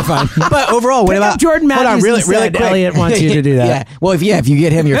 You're fine. But overall, what Pick about up Jordan hold on, Matthews really instead. quick. Elliot wants you to do that. Yeah. Well, if you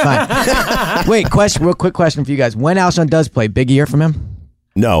get him, you're fine. Wait, real quick question for you guys. When Alshon does play, big year from him?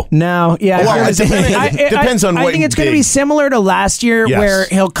 No. No, yeah. Well, it depends on I what think it's going to big. be similar to last year Yes. where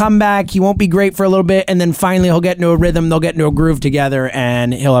he'll come back, he won't be great for a little bit, and then finally he'll get into a rhythm, they'll get into a groove together,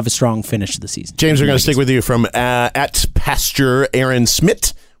 and he'll have a strong finish to the season. James, we're going to stick with you from at Pasture Aaron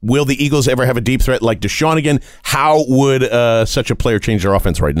Smith. Will the Eagles ever have a deep threat like Deshaun again? How would such a player change their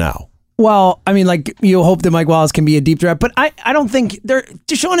offense right now? Well, I mean, like, you hope that Mike Wallace can be a deep threat, but I don't think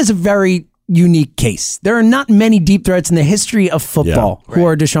Deshaun is a very unique case. There are not many deep threats in the history of football who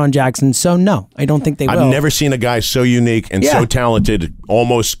are Deshaun Jackson, so no, I don't think they will. I've never seen a guy so unique and so talented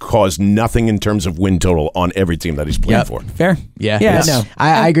almost cause nothing in terms of win total on every team that he's playing for. Fair? Yeah. Yeah, no.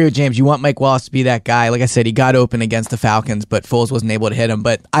 I agree with James. You want Mike Wallace to be that guy. Like I said, he got open against the Falcons, but Foles wasn't able to hit him.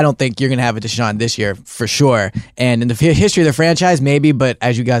 But I don't think you're going to have a Deshaun this year for sure. And in the history of the franchise, maybe, but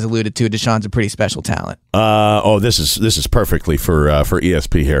as you guys alluded to, Deshaun's a pretty special talent. This is perfectly for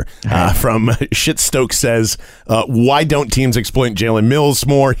ESP here. From Shitstoke says, why don't teams exploit Jalen Mills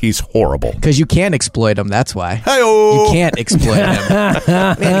more? He's horrible. Because you can't exploit him. That's why. Hey-o. You can't exploit him.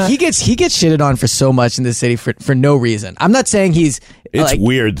 Man, he gets shitted on for so much in this city for no reason. I'm not saying he's. It's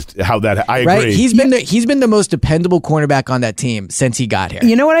weird how that. I right? agree. He's been the most dependable cornerback on that team since he got here.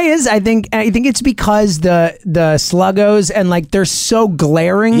 You know what it is? I think it's because the sluggos and like they're so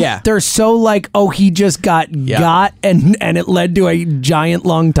glaring. Yeah. They're so like, oh, he just got and it led to a giant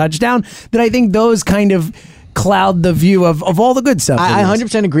long touchdown that I think those kind of cloud the view of all the good stuff. I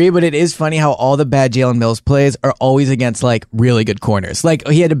 100% agree, but it is funny how all the bad Jalen Mills plays are always against like really good corners. Like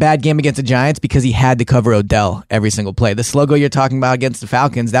he had a bad game against the Giants because he had to cover Odell every single play. The sluggo you're talking about against the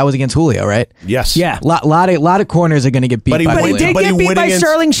Falcons, that was against Julio, right? Yes. Yeah. Lot of corners are going to get beat by But he Julio. did get beat by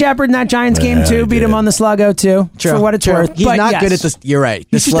Sterling Shepard in that Giants game too. Beat him on the sluggo too. True. For what it's True. worth. He's But not yes. good at this. You're right.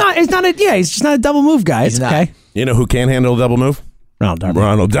 He's just not a double move guy. It's not. okay. You know who can handle a double move?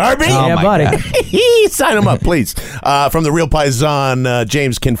 Ronald Darby. Oh, yeah, my buddy. God. Sign him up, please. From the Real Paisan,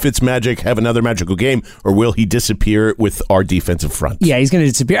 James, can Fitzmagic have another magical game, or will he disappear with our defensive front? Yeah, he's going to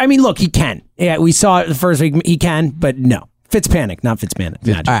disappear. I mean, look, he can. Yeah, we saw it the first week. He can, but no. Fitzpanic, not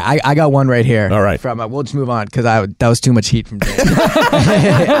Fitzmagic. All right, I got one right here. All right. From we'll just move on because that was too much heat from James. All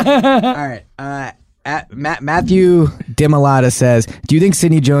right. Matthew Dimalata says, do you think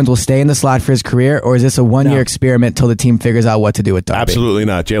Sidney Jones will stay in the slot for his career, or is this a one-year experiment till the team figures out what to do with Darby? Absolutely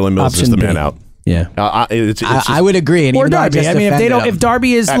not. Jalen Mills is the man out. Yeah, I would agree. And or even though Darby. I mean, if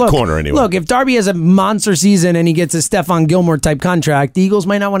Darby is at corner anyway. Look, if Darby has a monster season and he gets a Stephon Gilmore type contract, the Eagles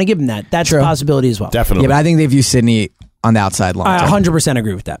might not want to give him that. That's a possibility as well. Definitely. Yeah, but I think they view Sidney on the outside long term. I 100%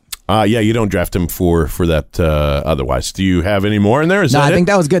 agree with that. Yeah, you don't draft him for that otherwise. Do you have any more in there? I think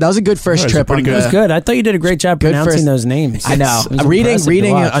that was good. That was a good first trip. It was good. I thought you did a great job pronouncing those names. I know.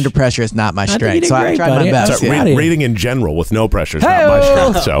 Reading under pressure is not my strength, so I tried my best. Reading in general with no pressure is not my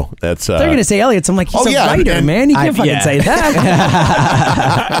strength. So that's. They're going to say Elliot's. I'm like, he's a writer, man. You can't fucking say that.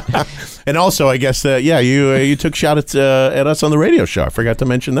 And also, I guess, you took shot at us on the radio show. I forgot to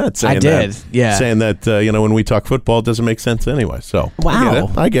mention that. I did, yeah. Saying that, when we talk football, it doesn't make sense anyway. So, wow.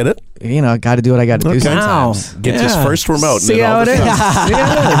 I get it. Got to do what I got to do sometimes. Gets his first remote. See how it is.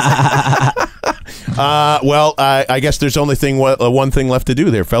 Well, I guess there's only one thing left to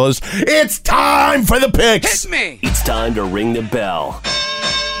do there, fellas. It's time for the picks. Hit me. It's time to ring the bell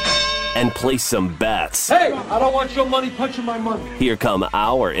and place some bets. Hey, I don't want your money punching my money. Here come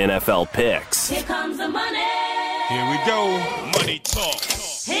our NFL picks. Here comes the money. Here we go. Money talk.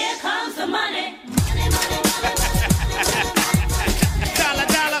 Here comes the money.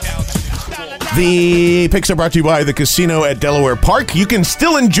 The picks are brought to you by the Casino at Delaware Park. You can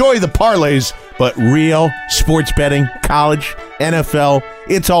still enjoy the parlays, but real sports betting, college, NFL,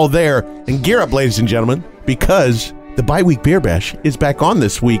 it's all there. And gear up, ladies and gentlemen, because the bye-week beer bash is back on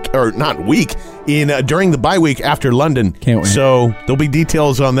this week, or not week, during the bye week after London. Can't wait. So there'll be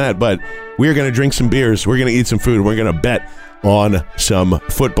details on that, but we're going to drink some beers, we're going to eat some food, we're going to bet on some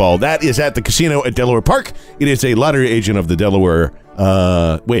football. That is at the Casino at Delaware Park. It is a lottery agent of the Delaware.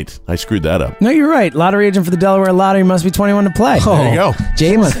 Wait, I screwed that up. No, you're right. Lottery agent for the Delaware Lottery, must be 21 to play. There you go.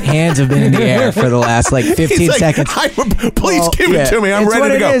 James' hands have been in the air for the last 15 seconds. Please give it to me. I'm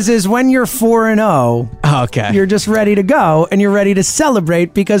ready to go. What it is when you're 4-0, okay, you're just ready to go, and you're ready to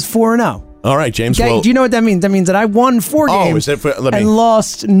celebrate because 4-0. All right, James. Okay, do you know what that means? That means that I won 4 games and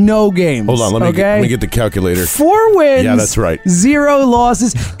lost no games. Hold on, let me get the calculator. 4 wins. Yeah, that's right. 0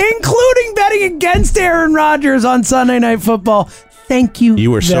 losses, including betting against Aaron Rodgers on Sunday Night Football. Thank you.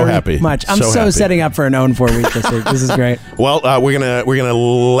 You were so very happy. Much. I'm so happy. setting up for an 0-4 week this week. This is great. Well, we're gonna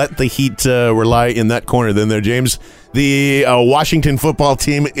let the heat rely in that corner. Then there, James. The Washington football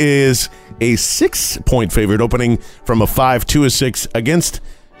team is a 6-point favorite, opening from a 5 to a 6 against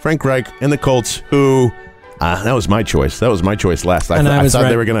Frank Reich and the Colts. Who that was my choice. That was my choice last. I thought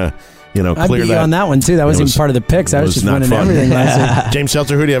they were gonna. Clear I beat you that on that one too. That wasn't even part of the picks. I was just winning everything last week. James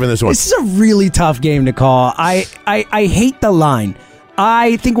Seltzer, who do you have in this one? This is a really tough game to call. I hate the line.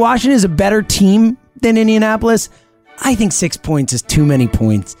 I think Washington is a better team than Indianapolis. I think 6 points is too many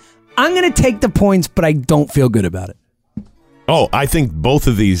points. I'm going to take the points, but I don't feel good about it. Oh, I think both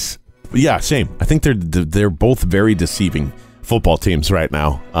of these. Yeah, same. I think they're both very deceiving football teams right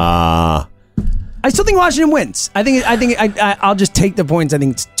now. I still think Washington wins. I'll just take the points. I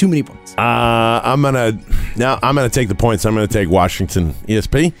think it's too many points. I'm gonna take the points. I'm gonna take Washington.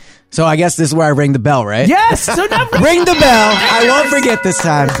 ESP. So I guess this is where I ring the bell, right? Yes. So now ring the bell. I won't forget this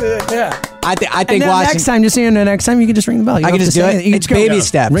time. Yeah. I think Washington. Next time, just so you know, next time you can just ring the bell. I can just do it. It's baby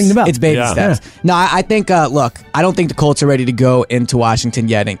steps. Ring the bell. It's baby steps. No, I think. Look, I don't think the Colts are ready to go into Washington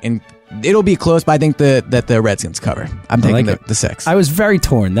yet and it'll be close, but I think that the Redskins cover. I'm taking the 6. I was very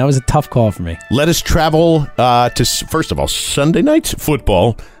torn. That was a tough call for me. Let us travel to, first of all, Sunday night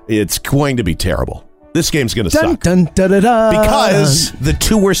football. It's going to be terrible. This game's going to suck. Because the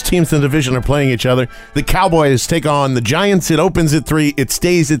two worst teams in the division are playing each other. The Cowboys take on the Giants. It opens at 3. It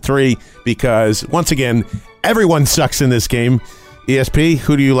stays at 3 because, once again, everyone sucks in this game. ESP,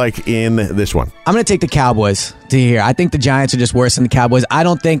 who do you like in this one? I'm going to take the Cowboys to here. I think the Giants are just worse than the Cowboys. I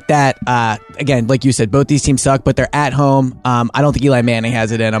don't think that, again, like you said, both these teams suck, but they're at home. I don't think Eli Manning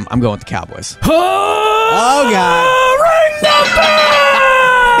has it in him. I'm going with the Cowboys. Oh, God. Ring the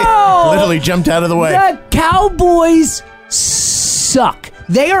bell! Literally jumped out of the way. The Cowboys suck.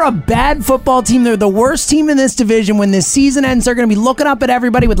 They are a bad football team. They're the worst team in this division. When this season ends, they're going to be looking up at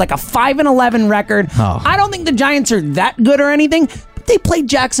everybody with like a 5-11 record. Oh. I don't think the Giants are that good or anything, but they played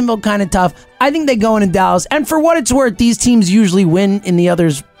Jacksonville kind of tough. I think they go into Dallas. And for what it's worth, these teams usually win in the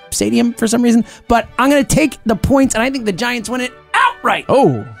other's stadium for some reason. But I'm going to take the points, and I think the Giants win it outright.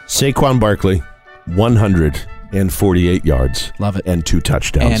 Oh. Saquon Barkley, 148 yards. Love it. And 2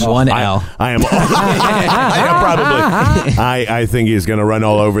 touchdowns. And 1 L. I am probably. I think he's going to run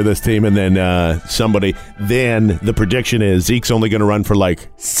all over this team, and then Then the prediction is Zeke's only going to run for like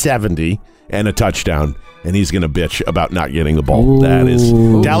 70 and a touchdown, and he's going to bitch about not getting the ball. Ooh. That is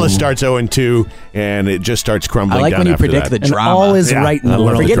Dallas starts 0-2, and it just starts crumbling. I like down when you after predict that. the drama. And all is right in the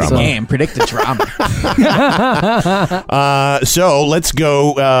world. Forget the the game. Predict the drama. So let's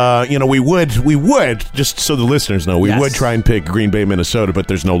go. We would just so the listeners know, we would try and pick Green Bay, Minnesota, but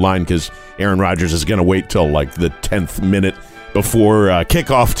there's no line because Aaron Rodgers is going to wait till like the 10th minute before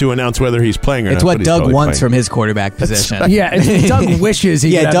kickoff to announce whether he's playing or not. It's what Doug totally wants playing. from his quarterback position. Yeah, it's Doug wishes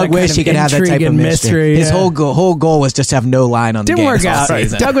he could have Doug that wished he could have that type intrigue of and mystery. His whole goal was just to have no line on the Didn't game. work out.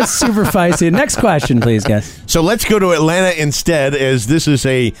 Season. Doug was super feisty. Next question, please, guys. So let's go to Atlanta instead, as this is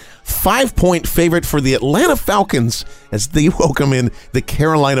a 5-point favorite for the Atlanta Falcons as they welcome in the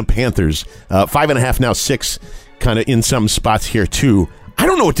Carolina Panthers. 5.5 now, 6 kind of in some spots here too. I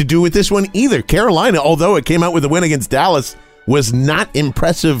don't know what to do with this one either. Carolina, although it came out with a win against Dallas, was not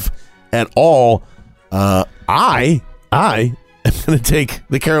impressive at all. I am going to take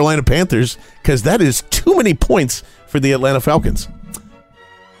the Carolina Panthers because that is too many points for the Atlanta Falcons.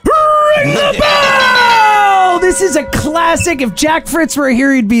 Ring the bell! This is a classic. If Jack Fritz were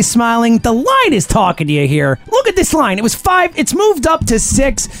here, he'd be smiling. The line is talking to you here. Look at this line. It was 5. It's moved up to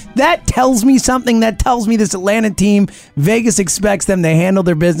 6. That tells me something. That tells me this Atlanta team, Vegas expects them to handle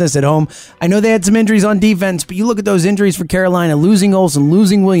their business at home. I know they had some injuries on defense, but you look at those injuries for Carolina, losing Olsen,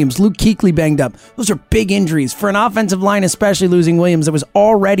 losing Williams, Luke Kuechly banged up. Those are big injuries. For an offensive line, especially losing Williams, that was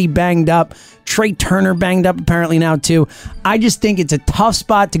already banged up. Trey Turner banged up apparently now too. I just think it's a tough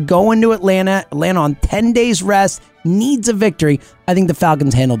spot to go into Atlanta. Atlanta on 10 days rest, needs a victory. I think the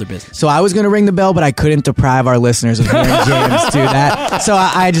Falcons handled their business. So I was going to ring the bell, but I couldn't deprive our listeners of hearing James do that. So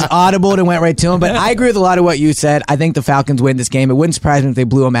I just audibled and went right to him. But I agree with a lot of what you said. I think the Falcons win this game. It wouldn't surprise me if they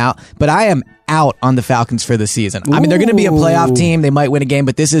blew them out. But I am out on the Falcons for the season. I mean, they're going to be a playoff team. They might win a game,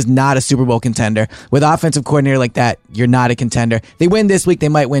 but this is not a Super Bowl contender. With offensive coordinator like that, you're not a contender. They win this week, they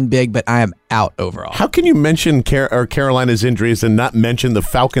might win big, but I am out overall. How can you mention Carolina's injuries and not mention the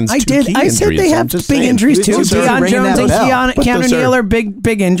Falcons' I two did. key I said injuries? they have big injuries too. Those are- Deion Jones and Keanu Neal are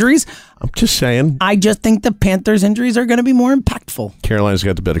big injuries. I'm just saying. I just think the Panthers' injuries are going to be more impactful. Carolina's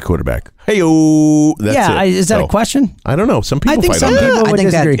got the better quarterback. Hey-o. That's it. Is that a question? I don't know. Some people I think fight some on that. people I would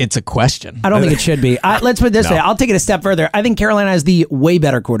think that disagree. it's a question. I don't think it should be. Let's put it this No. way. I'll take it a step further. I think Carolina is the way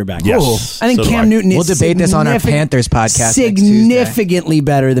better quarterback. Yes. I think So do Cam I. Newton is We'll debate this on our Panthers podcast next Tuesday. significantly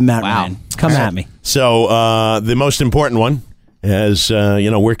better than Matt Ryan. Come at me. So the most important one, as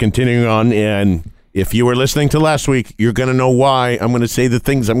we're continuing on, and if you were listening to last week, you're going to know why I'm going to say the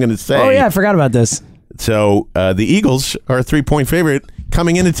things I'm going to say. Oh, yeah. I forgot about this. So the Eagles are a 3-point favorite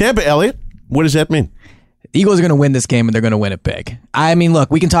coming into Tampa, Elliot. What does that mean? The Eagles are going to win this game, and they're going to win it big. I mean, look,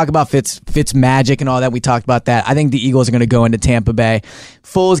 we can talk about Fitz magic and all that. We talked about that. I think the Eagles are going to go into Tampa Bay.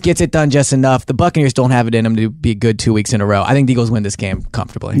 Foles gets it done just enough. The Buccaneers don't have it in them to be good 2 weeks in a row. I think the Eagles win this game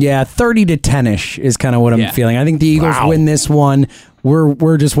comfortably. Yeah, 30-10-ish is kind of what I'm feeling. I think the Eagles win this one.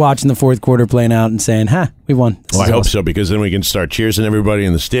 We're just watching the fourth quarter playing out and saying, we won. Well, I hope so, because then we can start cheersing everybody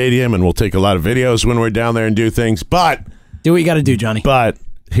in the stadium, and we'll take a lot of videos when we're down there and do things. But do what you got to do, Johnny. But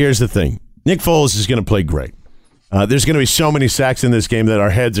here's the thing. Nick Foles is going to play great. There's going to be so many sacks in this game that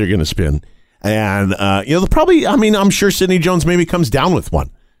our heads are going to spin. And, I'm sure Sidney Jones maybe comes down with one.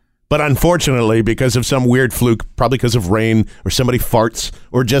 But unfortunately, because of some weird fluke, probably because of rain or somebody farts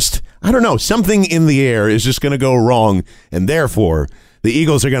or just, I don't know, something in the air is just going to go wrong. And therefore, The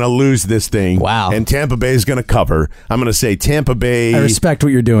Eagles are going to lose this thing. Wow. And Tampa Bay is going to cover. I'm going to say Tampa Bay. I respect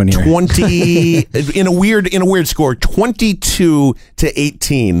what you're doing here. 20 in a weird score,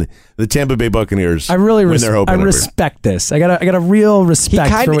 22-18. The Tampa Bay Buccaneers. I really win their opener. respect this. I got a real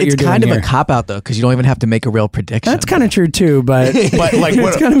respect for what you're doing. It's kind of here. a cop out though, because you don't even have to make a real prediction. That's kind of true too, but like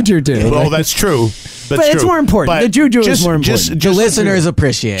it's kind of true too. Well, that's true. But it's more important. The juju is more important. The listeners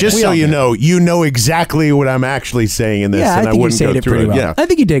appreciate it. Just so you know exactly what I'm actually saying in this, yeah, and I wouldn't go through it. Well. Yeah. I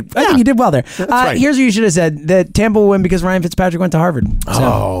think you did. I think you did well there. Right. Here's what you should have said: that Tampa will win because Ryan Fitzpatrick went to Harvard.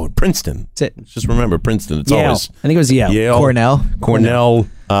 So. Princeton. That's it. Just remember Princeton. It's Yale. always. I think it was Yale. Cornell.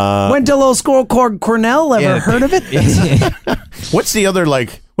 Went to a little school called Cornell. Ever heard of it? What's the other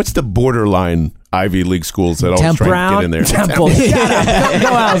what's the borderline Ivy League schools that always try to get in there? Temple.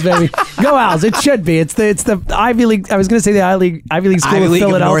 Go Owls, baby. Go Owls. It should be. It's the Ivy League. I was going to say the Ivy League school of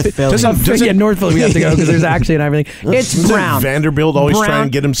Philadelphia. North Philly we have to go because there's actually an Ivy League. It's Brown. Vanderbilt always trying to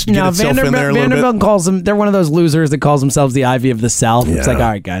get itself in there a little Vanderbilt bit. calls them. They're one of those losers that calls themselves the Ivy of the South. Yeah. It's like, all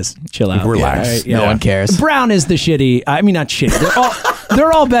right, guys, chill out. Relax. No one cares. Brown is the shitty. I mean, not shitty.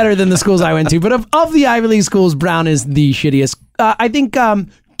 They're all better than the schools I went to. But of the Ivy League schools, Brown is the shittiest. I think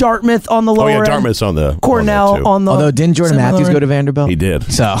Dartmouth on the lower end. Dartmouth's on the Cornell on the. Although didn't Jordan Matthews go to Vanderbilt? He did.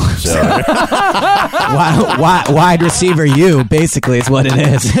 So wide receiver you basically is what it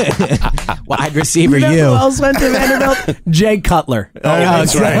is. Wide receiver you. Know you. Who else went to Vanderbilt? Jay Cutler.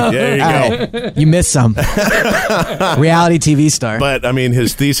 That's right. There you go. You missed some. Reality TV star. But I mean,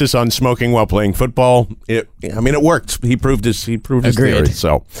 his thesis on smoking while playing football, it worked. He proved his theory.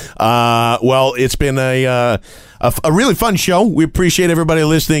 So, well, it's been a really fun show. We appreciate everybody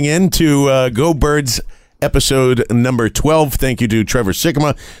listening in to Go Birds episode number 12. Thank you to Trevor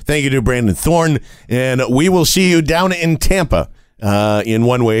Sikkema. Thank you to Brandon Thorne. And we will see you down in Tampa in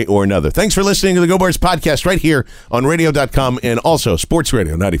one way or another. Thanks for listening to the Go Birds podcast right here on radio.com and also Sports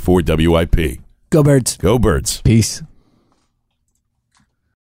Radio 94 WIP. Go Birds. Go Birds. Peace.